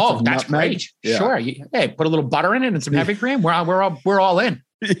 Sure. Oh, that's great. Yeah. Sure. Hey, put a little butter in it and some heavy cream. We're all in.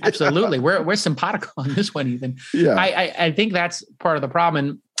 Yeah. Absolutely. We're simpatico on this one, Ethan. Yeah. I think that's part of the problem.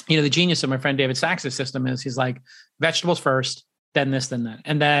 And, the genius of my friend David Sachs' system is he's like vegetables first, then this, then that.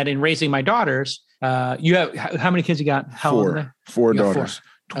 And that in raising my daughters, you have, how many kids you got? How old are they? Four daughters.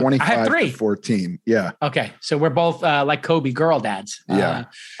 25 I have 3. to 14. Yeah. Okay. So we're both like Kobe girl dads. Yeah.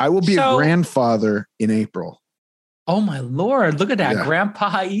 I will be a grandfather in April. Oh my Lord. Look at that. Yeah.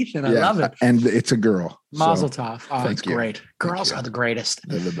 Grandpa Ethan. I love it. And it's a girl. Mazel tov. Oh, it's great. Girls are the greatest.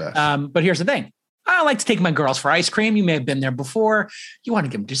 They're the best. But here's the thing. I like to take my girls for ice cream. You may have been there before. You want to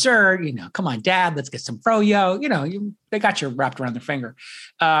give them dessert. Come on, Dad, let's get some froyo. They got you wrapped around their finger.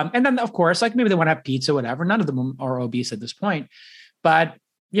 And then, of course, like maybe they want to have pizza, whatever. None of them are obese at this point. But,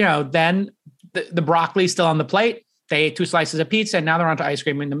 then the broccoli still on the plate. They ate 2 slices of pizza and now they're on to ice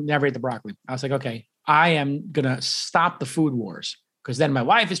cream and never ate the broccoli. I was like, okay, I am going to stop the food wars because then my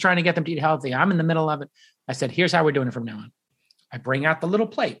wife is trying to get them to eat healthy. I'm in the middle of it. I said, here's how we're doing it from now on. I bring out the little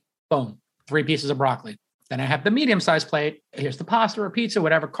plate. Boom. 3 pieces of broccoli. Then I have the medium-sized plate. Here's the pasta or pizza,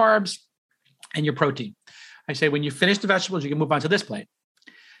 whatever, carbs, and your protein. I say, when you finish the vegetables, you can move on to this plate.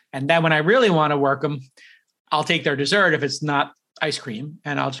 And then when I really want to work them, I'll take their dessert if it's not ice cream,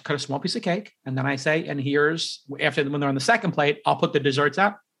 and I'll just cut a small piece of cake. And then I say, and here's, after when they're on the second plate, I'll put the desserts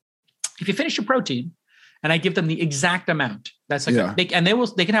out. If you finish your protein, and I give them the exact amount, that's like, they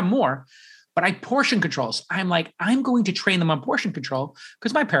can have more. But I portion controls. I'm like, I'm going to train them on portion control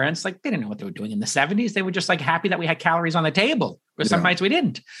because my parents, they didn't know what they were doing in the 70s. They were just happy that we had calories on the table, but some nights we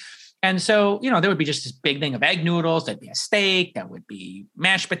didn't. And so, there would be just this big thing of egg noodles. There'd be a steak. That would be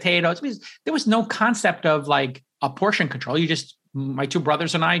mashed potatoes. There was no concept of a portion control. My 2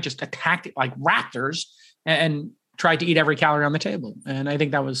 brothers and I just attacked it like raptors and tried to eat every calorie on the table. And I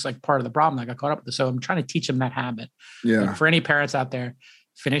think that was part of the problem I got caught up with. So I'm trying to teach them that habit. Yeah. For any parents out there,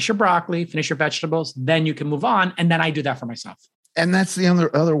 finish your broccoli, finish your vegetables, then you can move on. And then I do that for myself. And that's the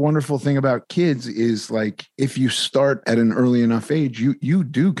other wonderful thing about kids is if you start at an early enough age, you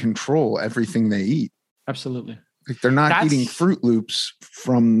do control everything they eat. Absolutely. They're not eating Fruit Loops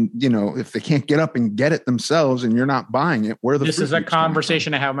from, if they can't get up and get it themselves and you're not buying it, where the This is a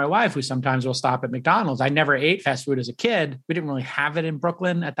conversation I have with my wife who sometimes will stop at McDonald's. I never ate fast food as a kid. We didn't really have it in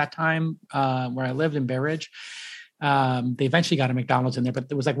Brooklyn at that time where I lived in Bay Ridge. They eventually got a McDonald's in there, but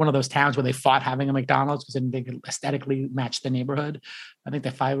it was one of those towns where they fought having a McDonald's because they could aesthetically match the neighborhood. I think they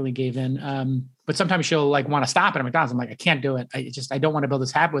finally gave in. But sometimes she'll want to stop at a McDonald's. I'm like, I can't do it. I don't want to build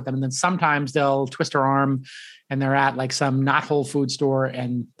this habit with them. And then sometimes they'll twist her arm and they're at some not Whole Food store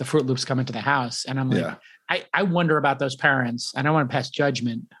and the Fruit Loops come into the house. And I'm like, I wonder about those parents. I don't want to pass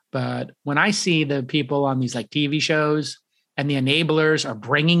judgment, but when I see the people on these TV shows and the enablers are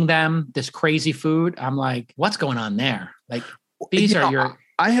bringing them this crazy food, I'm like, what's going on there? These are your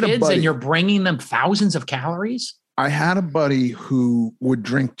kids and you're bringing them thousands of calories. I had a buddy who would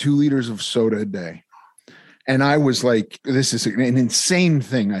drink 2 liters of soda a day. And I was like, this is an insane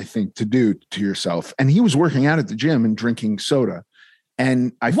thing, I think, to do to yourself. And he was working out at the gym and drinking soda.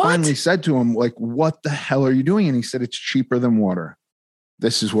 And I finally said to him, like, what the hell are you doing? And he said, it's cheaper than water.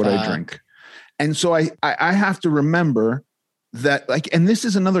 This is what I drink. And so I have to remember that, like, and this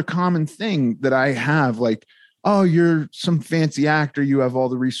is another common thing that I have, like, oh, you're some fancy actor. You have all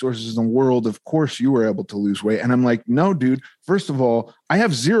the resources in the world. Of course you were able to lose weight. And I'm like, no, dude, first of all, I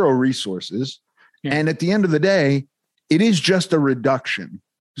have 0 resources. Yeah. And at the end of the day, it is just a reduction.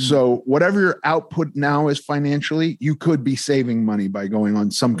 Mm-hmm. So whatever your output now is financially, you could be saving money by going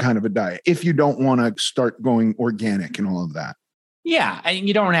on some kind of a diet if you don't want to start going organic and all of that. Yeah. And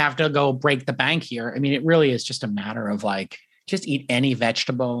you don't have to go break the bank here. I mean, it really is just a matter of like, just eat any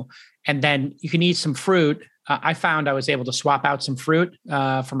vegetable. And then you can eat some fruit. I found I was able to swap out some fruit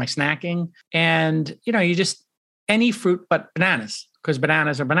for my snacking. And, you just any fruit but bananas, because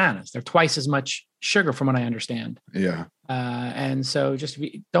bananas are bananas. They're twice as much sugar from what I understand. Yeah. And so just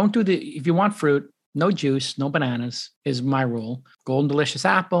if you want fruit, no juice, no bananas is my rule. Golden Delicious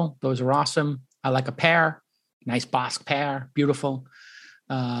apple. Those are awesome. I like a pear, nice Bosc pear, beautiful.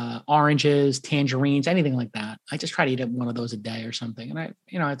 Oranges, tangerines, anything like that. I just try to eat one of those a day or something. And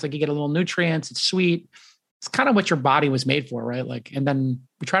it's like you get a little nutrients. It's sweet. It's kind of what your body was made for, right? Like, and then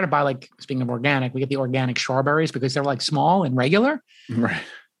we try to buy, like, speaking of organic, we get the organic strawberries because they're like small and regular. Right.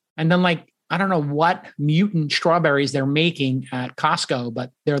 And then, like, I don't know what mutant strawberries they're making at Costco, but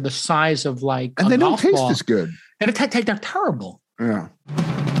they're the size of like, and they don't taste as good. And they're terrible. Yeah.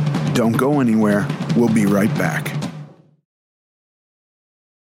 Don't go anywhere. We'll be right back.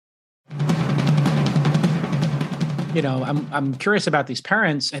 I'm curious about these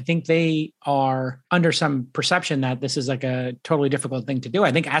parents. I think they are under some perception that this is like a totally difficult thing to do.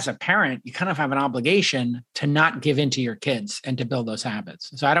 I think as a parent, you kind of have an obligation to not give in to your kids and to build those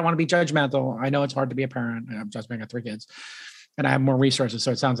habits. So I don't want to be judgmental. I know it's hard to be a parent. I'm just making 3 kids and I have more resources.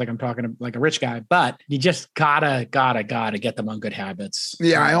 So it sounds like I'm talking like a rich guy, but you just gotta get them on good habits.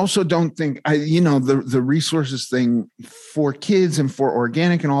 Yeah. I also don't think the resources thing for kids and for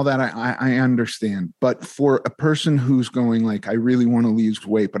organic and all that, I understand, but for a person who's going like, I really want to lose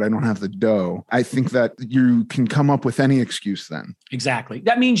weight, but I don't have the dough. I think that you can come up with any excuse then. Exactly.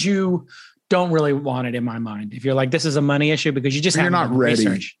 That means you don't really want it in my mind. If you're like, this is a money issue because you just haven't done ready.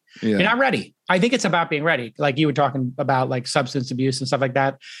 Research. Yeah. You're not ready. I think it's about being ready. Like you were talking about like substance abuse and stuff like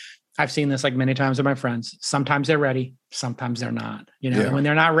that. I've seen this like many times with my friends. Sometimes they're ready. Sometimes they're not, And when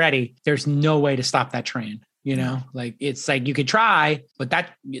they're not ready, there's no way to stop that train, like it's like you could try, but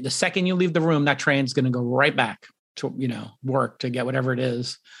the second you leave the room, that train's going to go right back to, work to get whatever it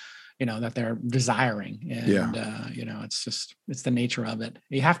is, that they're desiring. And, it's the nature of it.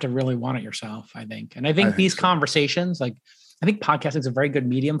 You have to really want it yourself, I think. And I think these conversations, like, I think podcasting is a very good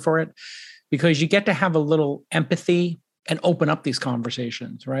medium for it because you get to have a little empathy and open up these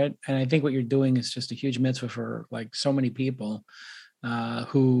conversations, right? And I think what you're doing is just a huge mitzvah for like so many people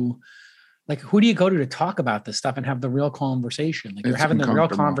who do you go to talk about this stuff and have the real conversation? Like you're having the real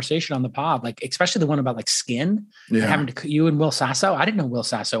conversation on the pod, like especially the one about like skin. Yeah. Having you and Will Sasso. I didn't know Will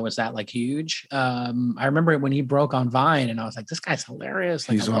Sasso was that like huge. I remember when he broke on Vine and I was like, this guy's hilarious.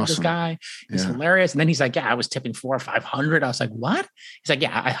 Like, I love this guy. He's hilarious. And then he's like, yeah, I was tipping 400 or 500. I was like, what? He's like,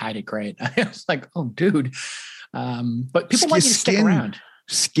 yeah, I hide it great. I was like, oh dude. But people want you to stick around.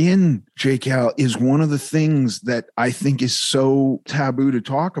 Skin, J.Cal, is one of the things that I think is so taboo to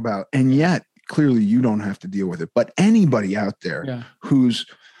talk about. And yet, clearly, you don't have to deal with it. But anybody out there who's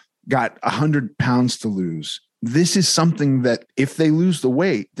got 100 pounds to lose, this is something that if they lose the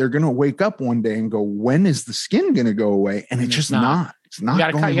weight, they're going to wake up one day and go, when is the skin going to go away? And it's just not. It's not.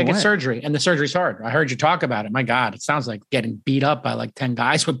 You got to get surgery, and the surgery's hard. I heard you talk about it. My God, it sounds like getting beat up by like 10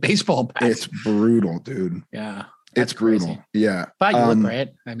 guys with baseball bats. It's brutal, dude. Yeah. It's brutal. Crazy. Yeah. But you look great.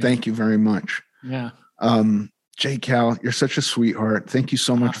 Thank you very much. Yeah. J.Cal, you're such a sweetheart. Thank you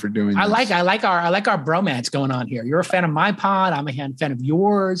so much for doing this. I like our bromance going on here. You're a fan of my pod. I'm a fan of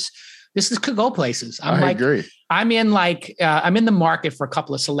yours. This could go places. I agree. I'm in the market for a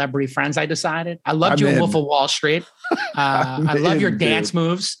couple of celebrity friends. I decided I loved you in Wolf of Wall Street. I love your dance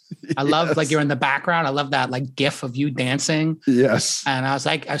moves. I love like you're in the background. I love that like gif of you dancing. Yes. And I was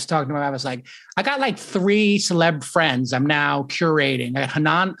talking to him. I was like, I got like 3 celeb friends. I'm now curating. I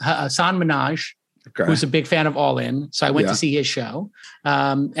got Hassan Minaj, who's a big fan of All In. So I went to see his show.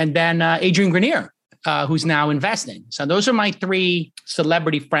 And then Adrian Grenier, who's now investing. So those are my 3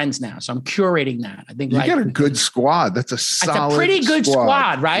 celebrity friends now. So I'm curating that. I think you got a good squad. That's a solid. It's a pretty good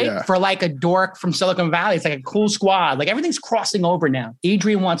squad, right? Yeah. For like a dork from Silicon Valley, it's like a cool squad. Like everything's crossing over now.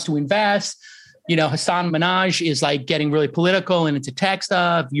 Adrian wants to invest. Hassan Minhaj is like getting really political and into tech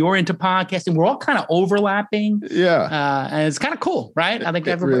stuff. You're into podcasting. We're all kind of overlapping. Yeah. And it's kind of cool, right? I think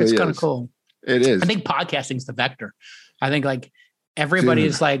it's really kind of cool. It is. I think podcasting is the vector. I think like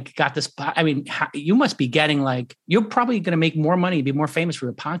everybody's like got this. I mean, you must be getting like, you're probably going to make more money, be more famous for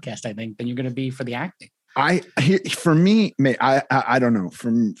your podcast, I think, than you're going to be for the acting. For me, I don't know,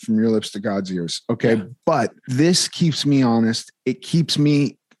 from your lips to God's ears. Okay. Yeah. But this keeps me honest. It keeps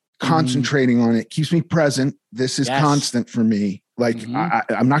me concentrating on it, keeps me present. This is constant for me. Like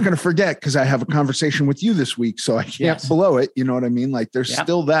I'm not going to forget because I have a conversation with you this week, so I can't blow it. You know what I mean? Like there's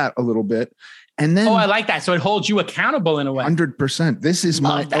still that a little bit. And then, I like that. So it holds you accountable in a way. 100%. This is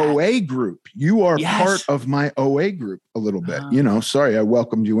my OA group. You are part of my OA group a little bit. Sorry, I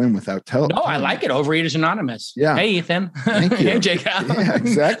welcomed you in without telling. No, I like it. Overeaters Anonymous. Yeah. Hey, Ethan. Thank you. Hey, Jake. Yeah,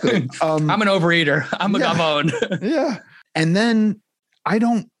 exactly. I'm an overeater. I'm a gavone. Yeah. And then I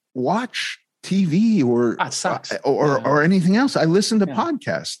don't watch TV or anything else. I listen to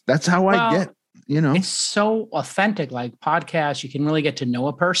podcasts. That's how I get. It's so authentic. Like podcasts, you can really get to know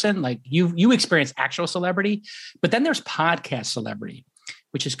a person. Like you experience actual celebrity, but then there's podcast celebrity,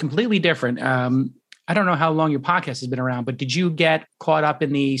 which is completely different. I don't know how long your podcast has been around, but did you get caught up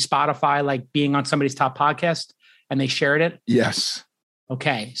in the Spotify, like being on somebody's top podcast and they shared it? Yes.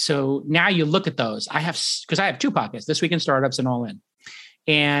 Okay. So now you look at those. I have 2 podcasts, This Week in Startups and All In.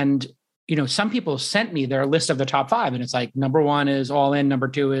 And some people sent me their list of the top 5, and it's like number 1 is All In, number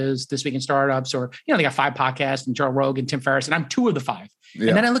 2 is This Week in Startups, or they got 5 podcasts and Joe Rogan, Tim Ferriss, and I'm 2 of the 5. Yeah.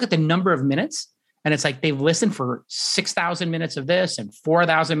 And then I look at the number of minutes, and it's like they've listened for 6,000 minutes of this and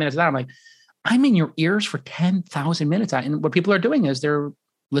 4,000 minutes of that. I'm like, I'm in your ears for 10,000 minutes. And what people are doing is they're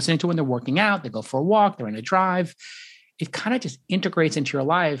listening to when they're working out, they go for a walk, they're in a drive. It kind of just integrates into your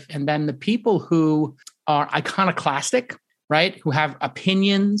life. And then the people who are iconoclastic, right, who have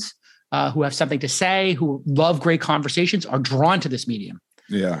opinions, who have something to say, who love great conversations, are drawn to this medium.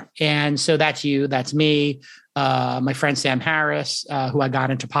 Yeah. And so that's you, that's me. My friend Sam Harris, who I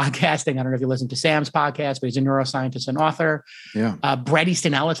got into podcasting. I don't know if you listen to Sam's podcast, but he's a neuroscientist and author. Yeah. Bret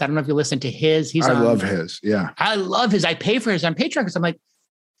Easton Ellis. I don't know if you listen to his. I love his. Yeah. I love his. I pay for his on Patreon because I'm like,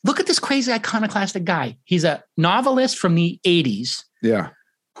 look at this crazy iconoclastic guy. He's a novelist from the 80s. Yeah.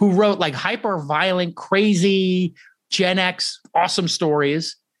 Who wrote like hyper violent, crazy Gen X, awesome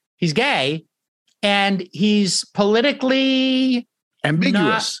stories. He's gay and he's politically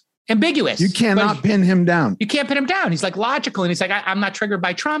ambiguous. You cannot pin him down. You can't pin him down. He's like logical. And he's like, I'm not triggered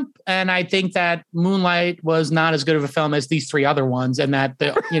by Trump. And I think that Moonlight was not as good of a film as these 3 other ones. And that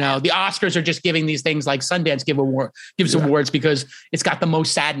the Oscars are just giving these things like Sundance gives awards because it's got the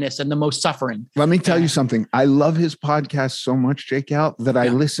most sadness and the most suffering. Let me tell you something. I love his podcast so much, Jake Al, that I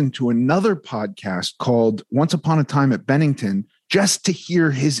listened to another podcast called Once Upon a Time at Bennington just to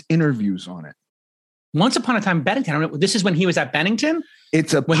hear his interviews on it. Once Upon a Time Bennington. I don't know, this is when he was at Bennington?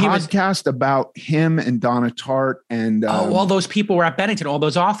 It's a podcast about him and Donna Tartt and all those people were at Bennington, all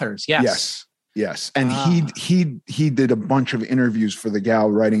those authors. Yes. And he did a bunch of interviews for the gal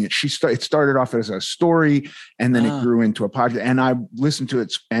writing it. It started off as a story and then it grew into a podcast. And I listened to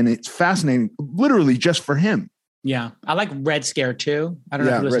it and it's fascinating, literally just for him. Yeah. I like Red Scare too. I don't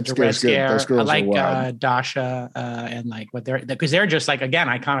know if you listen to Red Scare. I like Dasha and like what because they're just like, again,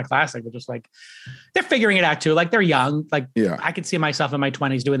 iconoclastic. They're just like, they're figuring it out too. Like they're young. Like I could see myself in my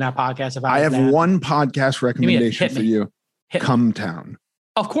 20s doing that podcast. If I have one podcast recommendation for you. Come Town.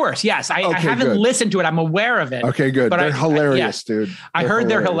 Of course. Yes. I haven't listened to it. I'm aware of it. Okay, good. But they're hilarious, dude. I heard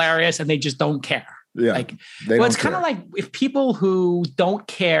they're hilarious and they just don't care. Yeah. Like, it's kind of like if people who don't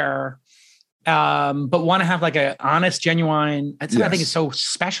care, but want to have like an honest, genuine, I think is so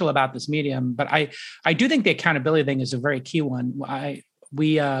special about this medium. But I do think the accountability thing is a very key one.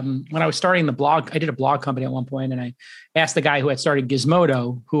 When I was starting the blog, I did a blog company at one point, and I asked the guy who had started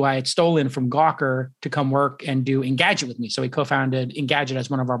Gizmodo, who I had stolen from Gawker, to come work and do Engadget with me. So he co-founded Engadget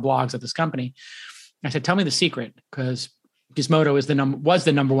as one of our blogs at this company. I said, tell me the secret, because Gizmodo was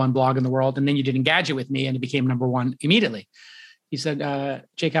the number 1 blog in the world. And then you did Engadget with me and it became number 1 immediately. He said,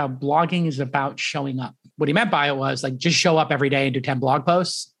 Jake, how blogging is about showing up. What he meant by it was like, just show up every day and do 10 blog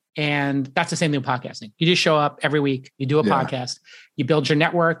posts. And that's the same thing with podcasting. You just show up every week, you do a podcast, you build your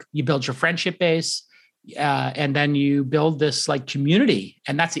network, you build your friendship base, and then you build this like community.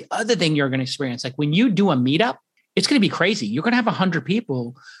 And that's the other thing you're going to experience. Like when you do a meetup, it's going to be crazy. You're going to have 100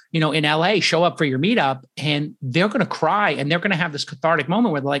 people, in LA show up for your meetup, and they're going to cry and they're going to have this cathartic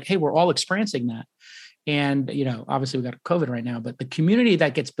moment where they're like, hey, we're all experiencing that. And, obviously we got COVID right now, but the community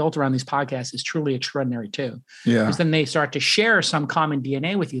that gets built around these podcasts is truly extraordinary too. Yeah. Because then they start to share some common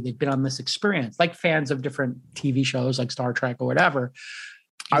DNA with you. They've been on this experience, like fans of different TV shows like Star Trek or whatever.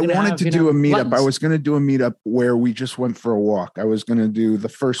 I wanted to do a meetup. I was going to do a meetup where we just went for a walk. I was going to do the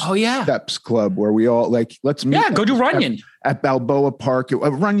first Steps Club where we all let's meet. Yeah, go do Runyon at Balboa Park.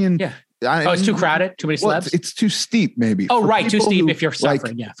 Runyon. Yeah. It's too crowded. Too many celebs. It's too steep, maybe. Oh, right. Too steep if you're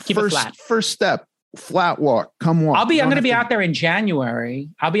suffering. Keep it flat. First step. Flat walk. Come walk. I'm going to be out there in January.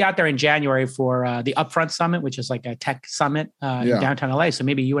 I'll be out there in January for the Upfront Summit, which is like a tech summit in downtown LA. So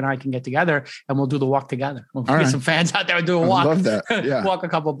maybe you and I can get together and we'll do the walk together. We'll get some fans out there and do a walk. I love that. Yeah. Walk a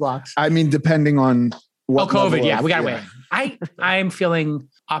couple blocks. I mean, depending on what COVID. Yeah, we got to wait. I'm feeling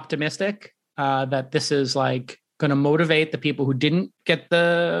optimistic that this is like going to motivate the people who didn't get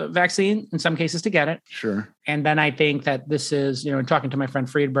the vaccine in some cases to get it. Sure. And then I think that this is, talking to my friend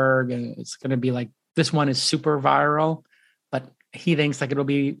Friedberg, and it's going to be like, this one is super viral, but he thinks like it'll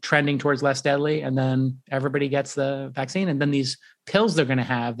be trending towards less deadly. And then everybody gets the vaccine. And then these pills they're going to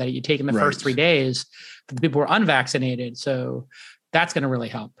have that you take in the first 3 days for the people who are unvaccinated. So that's going to really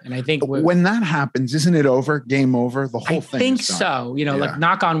help. And I think when that happens, isn't it over? Game over? The whole thing. I think so. Like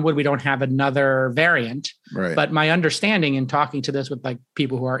knock on wood, we don't have another variant. Right. But my understanding in talking to this with like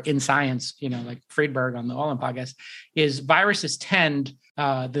people who are in science, like Friedberg on the All In podcast, is viruses tend,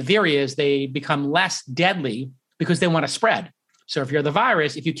 the theory is they become less deadly because they want to spread. So if you're the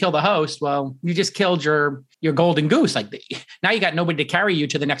virus, if you kill the host, well, you just killed your golden goose. Like now you got nobody to carry you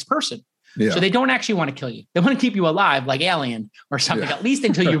to the next person. Yeah. So they don't actually want to kill you. They want to keep you alive like Alien or something, at least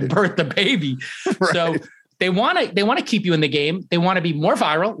until you birth the baby. Right. So they want to keep you in the game. They want to be more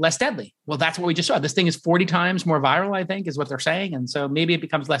viral, less deadly. Well, that's what we just saw. This thing is 40 times more viral, I think, is what they're saying. And so maybe it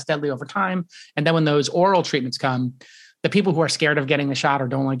becomes less deadly over time. And then when those oral treatments come, the people who are scared of getting the shot or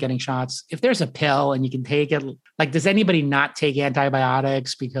don't like getting shots, if there's a pill and you can take it, like, does anybody not take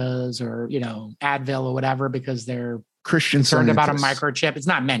antibiotics because, or, Advil or whatever, because they're Christian concerned about a microchip? It's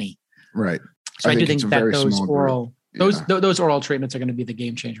not many. Right. So I do think that those oral treatments are going to be the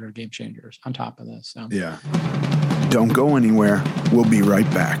game changer of game changers on top of this. So. Yeah. Don't go anywhere. We'll be right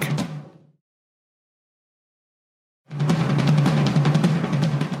back.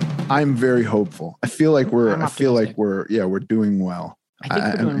 I'm very hopeful. I feel like we're doing well. I think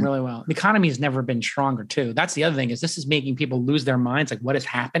we're doing really well. The economy has never been stronger too. That's the other thing, is this is making people lose their minds. Like, what is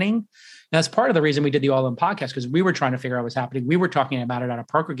happening? And that's part of the reason we did the All In podcast, because we were trying to figure out what's happening. We were talking about it at a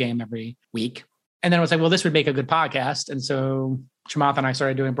poker game every week. And then I was like, well, this would make a good podcast. And so Chamath and I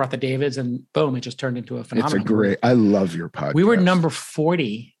started doing Brought the Davids, and boom, it just turned into a phenomenon. I love your podcast. We were number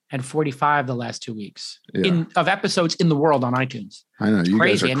 40 and 45 the last 2 weeks of episodes in the world on iTunes. I know. You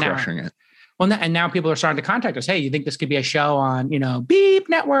guys are crushing it. Well, and now people are starting to contact us. Hey, you think this could be a show on, Beep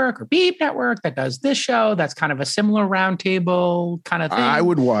Network that does this show? That's kind of a similar roundtable kind of thing. I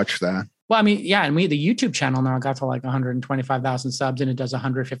would watch that. Well, I mean, yeah. And the YouTube channel now got to like 125,000 subs, and it does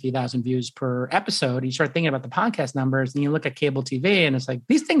 150,000 views per episode. You start thinking about the podcast numbers, and you look at cable TV, and it's like,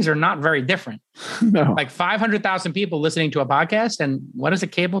 these things are not very different. No. Like 500,000 people listening to a podcast. And what does a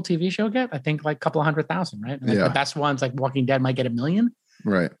cable TV show get? I think like a couple of 100,000, right? Like the best ones, like Walking Dead, might get 1 million.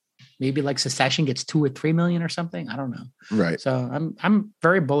 Right. Maybe like Succession gets 2 or 3 million or something. I don't know. Right. So I'm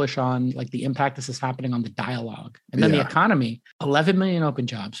very bullish on like the impact this is happening on the dialogue. And then the economy, 11 million open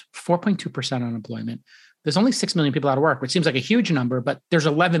jobs, 4.2% unemployment. There's only 6 million people out of work, which seems like a huge number, but there's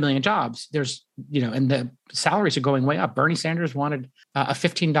 11 million jobs. There's, and the salaries are going way up. Bernie Sanders wanted a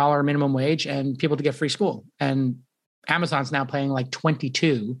 $15 minimum wage and people to get free school. And Amazon's now paying like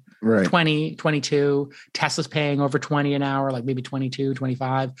 22, right. 20, 22. Tesla's paying over 20 an hour, like maybe 22,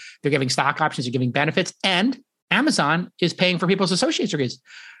 25. They're giving stock options, they're giving benefits. And Amazon is paying for people's associate's degrees,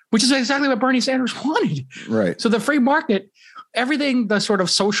 which is exactly what Bernie Sanders wanted. Right. So the free market, everything the sort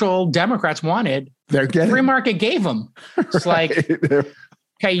of social Democrats wanted, they're getting. Free market gave them. It's like,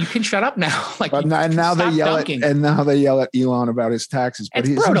 okay, you can shut up now. Like, now they yell at Elon about his taxes. But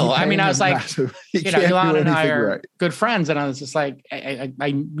it's brutal. I mean, I was like, Elon and I are good friends, and I was just like,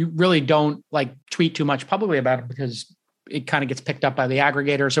 I really don't like tweet too much publicly about it because it kind of gets picked up by the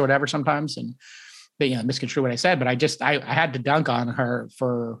aggregators or whatever sometimes, and they misconstrue what I said. But I had to dunk on her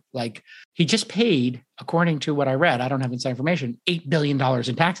for like, he just paid, according to what I read, I don't have inside information, $8 billion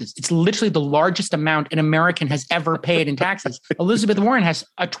in taxes. It's literally the largest amount an American has ever paid in taxes. Elizabeth Warren has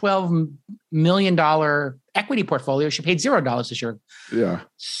a $12 million equity portfolio. She paid $0 this year. Yeah.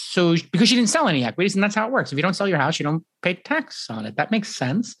 So because she didn't sell any equities, and that's how it works. If you don't sell your house, you don't pay tax on it. That makes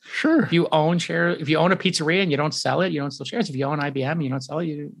sense. Sure. If you own a pizzeria and you don't sell it, you don't sell shares. If you own IBM and you don't sell it,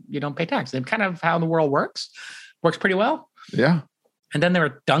 you don't pay tax. That's kind of how the world works pretty well. Yeah. And then they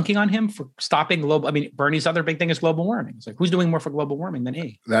were dunking on him for stopping global. I mean, Bernie's other big thing is global warming. It's like, who's doing more for global warming than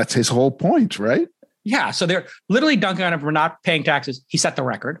he? That's his whole point, right? Yeah. So they're literally dunking on him for not paying taxes. He set the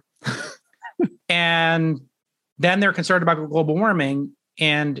record. And then they're concerned about global warming.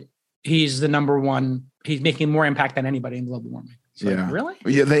 and he's the number one. He's making more impact than anybody in global warming. It's like, really?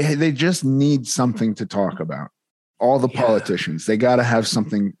 Yeah, they just need something to talk about. All the politicians, they got to have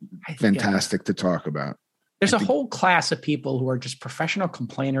something fantastic to talk about. There's a whole class of people who are just professional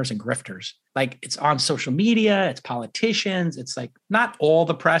complainers and grifters. Like, it's on social media, it's politicians, it's like not all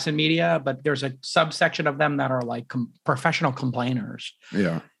the press and media, but there's a subsection of them that are like professional complainers.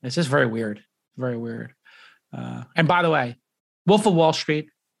 Yeah. It's just very weird. Very weird. And by the way, Wolf of Wall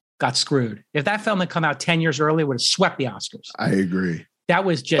Street got screwed. If that film had come out 10 years earlier, it would have swept the Oscars. I agree. That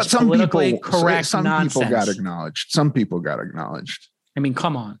was just politically correct some nonsense. People got acknowledged. Some people got acknowledged. I mean,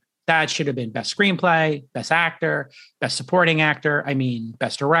 come on. That should have been best screenplay, best actor, best supporting actor. I mean,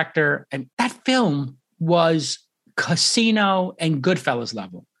 best director. And that film was Casino and Goodfellas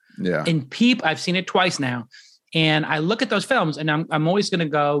level. Yeah. And I've seen it twice now. And I look at those films and I'm always going to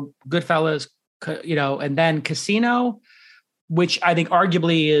go Goodfellas, and then Casino, which I think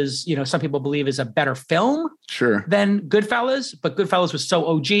arguably is, some people believe is a better film than Goodfellas, but Goodfellas was so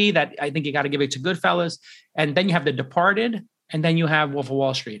OG that I think you got to give it to Goodfellas. And then you have The Departed, and then you have Wolf of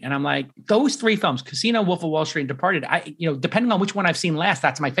Wall Street. And I'm like, those three films, Casino, Wolf of Wall Street, and Departed, depending on which one I've seen last,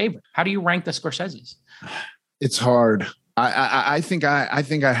 that's my favorite. How do you rank the Scorseses? It's hard. I think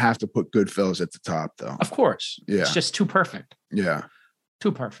I have to put Goodfellas at the top, though. Of course. Yeah. It's just too perfect. Yeah.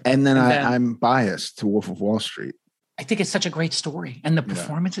 Too perfect. And then I'm biased to Wolf of Wall Street. I think it's such a great story. And the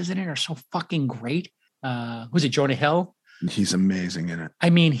performances in it are so fucking great. Who's it, Jonah Hill? He's amazing in it. I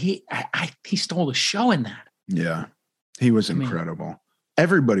mean, he stole the show in that. Yeah. He was incredible.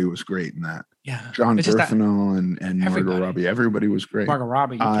 Everybody was great in that. Yeah. John Berthenol and Margot Robbie. Everybody was great. Margot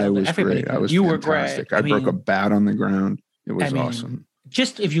Robbie. I was great. I was fantastic. Were great. I broke a bat on the ground. It was awesome.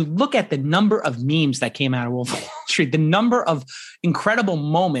 Just if you look at the number of memes that came out of Wolf of Wall Street, the number of incredible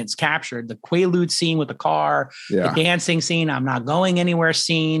moments captured, the Quaalude scene with the car, the dancing scene, I'm not going anywhere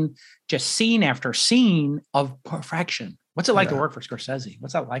scene, just scene after scene of perfection. What's it like to work for Scorsese?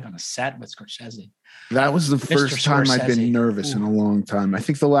 What's that like on a set with Scorsese? That was the first time I've been nervous in a long time. I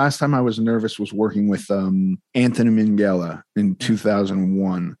think the last time I was nervous was working with Anthony Minghella in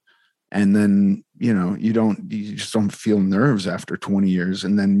 2001. And then, you just don't feel nerves after 20 years.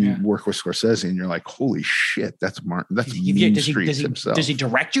 And then you work with Scorsese and you're like, holy shit, that's Mean Streets himself. Does he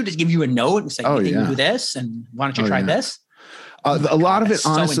direct you? Does he give you a note and say, you do this? And why don't you try this? A lot of it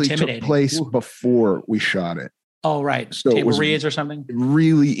honestly took place before we shot it. Oh, right. So table reads or something?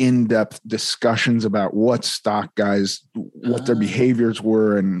 Really in-depth discussions about what stock guys, what their behaviors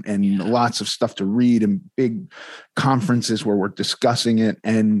were and lots of stuff to read and big conferences where we're discussing it.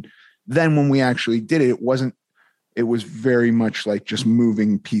 And then when we actually did it, it was very much like just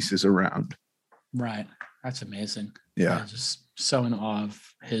moving pieces around. Right. That's amazing. Yeah. I'm just so in awe of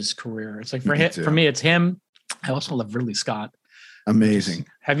his career. It's like for me, it's him. I also love Ridley Scott. Amazing.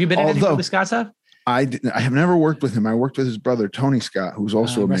 Have you been in any Ridley Scott stuff? I have never worked with him. I worked with his brother, Tony Scott, who's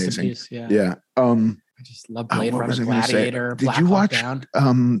also amazing. Peace, yeah. I just love Blade Runner, Gladiator. Did you watch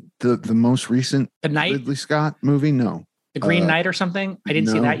the most recent Ridley Scott movie? No. The Green Knight or something? I didn't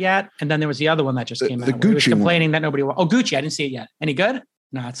see that yet. And then there was the other one that just came out. The Gucci he was complaining one. that nobody... Oh, Gucci. I didn't see it yet. Any good?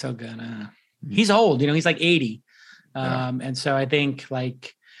 Not so good. He's old. He's like 80. And so I think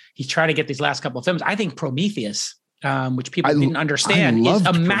like he's trying to get these last couple of films. I think Prometheus, which people didn't understand, is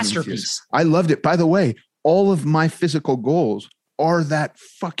a masterpiece. I loved it. By the way, all of my physical goals are that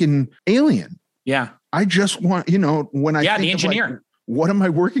fucking alien. Yeah. I just want, when I think the engineer. Like, what am I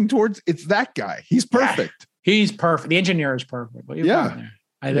working towards? It's that guy. He's perfect. Yeah. He's perfect. The engineer is perfect. What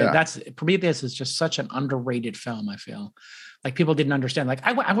That's Prometheus is just such an underrated film. I feel like people didn't understand. Like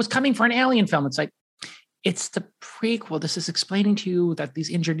I was coming for an alien film. It's like, it's the prequel. This is explaining to you that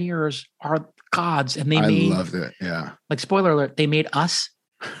these engineers are gods and I loved it. Yeah. Like spoiler alert, they made us.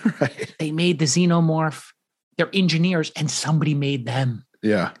 Right. They made the xenomorph. They're engineers and somebody made them.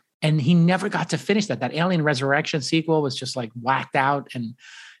 Yeah. And he never got to finish that. That Alien Resurrection sequel was just like whacked out and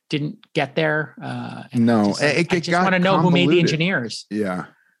didn't get there. I just want to know who made the engineers. Yeah.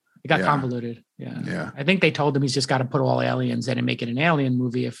 It got convoluted. Yeah. I think they told him he's just got to put all aliens in and make it an alien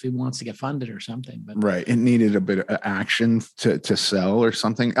movie if he wants to get funded or something. But right. It needed a bit of action to sell or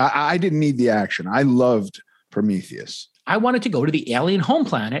something. I didn't need the action. I loved Prometheus. I wanted to go to the alien home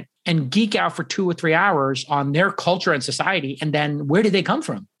planet and geek out for 2 or 3 hours on their culture and society. And then where did they come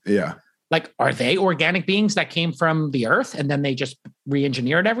from? Yeah. Like, are they organic beings that came from the earth and then they just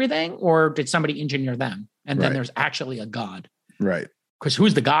re-engineered everything? Or did somebody engineer them? And then there's actually a god. Right. Because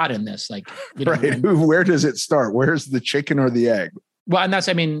who's the god in this? Like, where does it start? Where's the chicken or the egg? Well, and that's,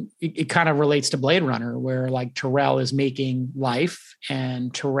 it kind of relates to Blade Runner, where like Tyrell is making life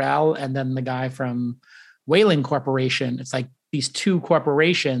and Tyrell and then the guy from Whaling Corporation. It's like these two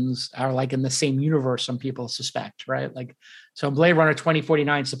corporations are like in the same universe, some people suspect, right? Like, so in Blade Runner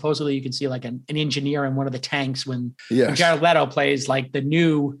 2049, supposedly you can see like an engineer in one of the tanks when Jared Leto plays like the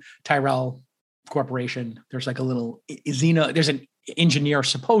new Tyrell Corporation. There's like a little there's an engineer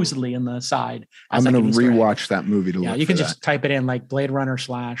supposedly in the side. I'm going to rewatch that movie to look. Yeah, you can just type it in like Blade Runner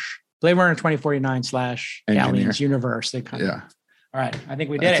 2049 / Aliens Universe. They kind of. Yeah. All right. I think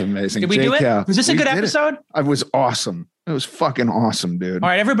we did it. That's amazing. Did we do it? Was this a good episode? It was awesome. It was fucking awesome, dude. All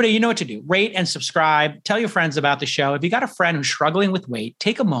right, everybody, you know what to do. Rate and subscribe. Tell your friends about the show. If you got a friend who's struggling with weight,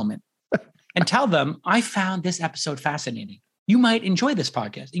 take a moment and tell them, I found this episode fascinating. You might enjoy this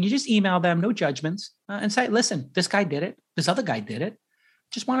podcast. And you just email them, no judgments, and say, listen, this guy did it. This other guy did it.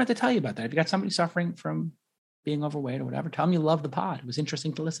 Just wanted to tell you about that. If you got somebody suffering from being overweight or whatever, tell them you love the pod. It was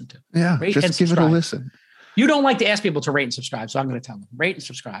interesting to listen to. Yeah, just give it a listen. You don't like to ask people to rate and subscribe, so I'm going to tell them. Rate and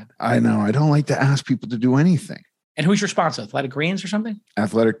subscribe. I know. I don't like to ask people to do anything. And who's your sponsor? Athletic Greens or something?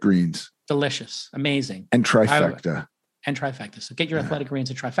 Athletic Greens. Delicious. Amazing. And Trifecta. So get your Athletic Greens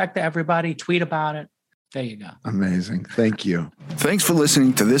at Trifecta, everybody. Tweet about it. There you go. Amazing. Thank you. Thanks for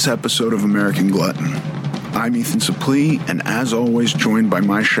listening to this episode of American Glutton. I'm Ethan Suplee, and as always, joined by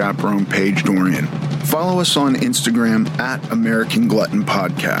my chaperone, Paige Dorian. Follow us on Instagram at American Glutton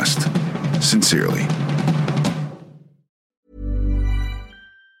Podcast. Sincerely.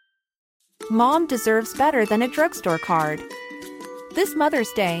 Mom deserves better than a drugstore card. This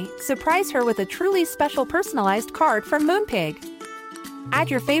Mother's Day, surprise her with a truly special personalized card from Moonpig.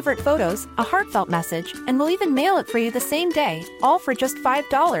 Add your favorite photos, a heartfelt message, and we'll even mail it for you the same day, all for just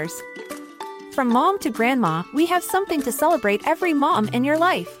 $5. From mom to grandma, we have something to celebrate every mom in your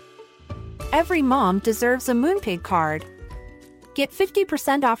life. Every mom deserves a Moonpig card. Get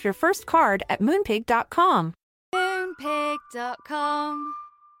 50% off your first card at Moonpig.com. Moonpig.com.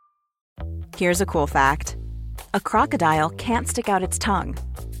 Here's a cool fact. A crocodile can't stick out its tongue.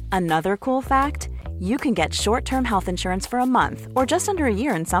 Another cool fact, you can get short-term health insurance for a month or just under a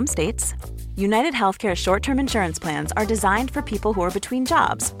year in some states. United Healthcare short-term insurance plans are designed for people who are between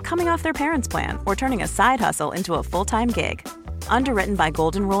jobs, coming off their parents' plan, or turning a side hustle into a full-time gig. Underwritten by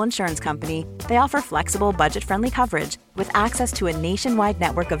Golden Rule Insurance Company, they offer flexible, budget-friendly coverage with access to a nationwide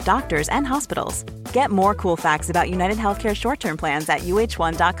network of doctors and hospitals. Get more cool facts about United Healthcare short-term plans at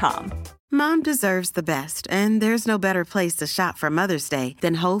uh1.com. Mom deserves the best, and there's no better place to shop for Mother's Day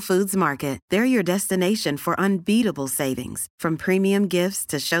than Whole Foods Market. They're your destination for unbeatable savings, from premium gifts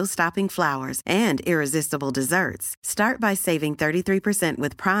to show-stopping flowers and irresistible desserts. Start by saving 33%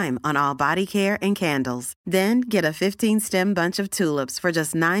 with Prime on all body care and candles. Then get a 15-stem bunch of tulips for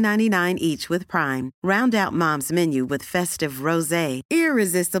just $9.99 each with Prime. Round out Mom's menu with festive rosé,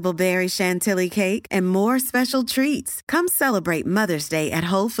 irresistible berry chantilly cake, and more special treats. Come celebrate Mother's Day at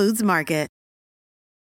Whole Foods Market.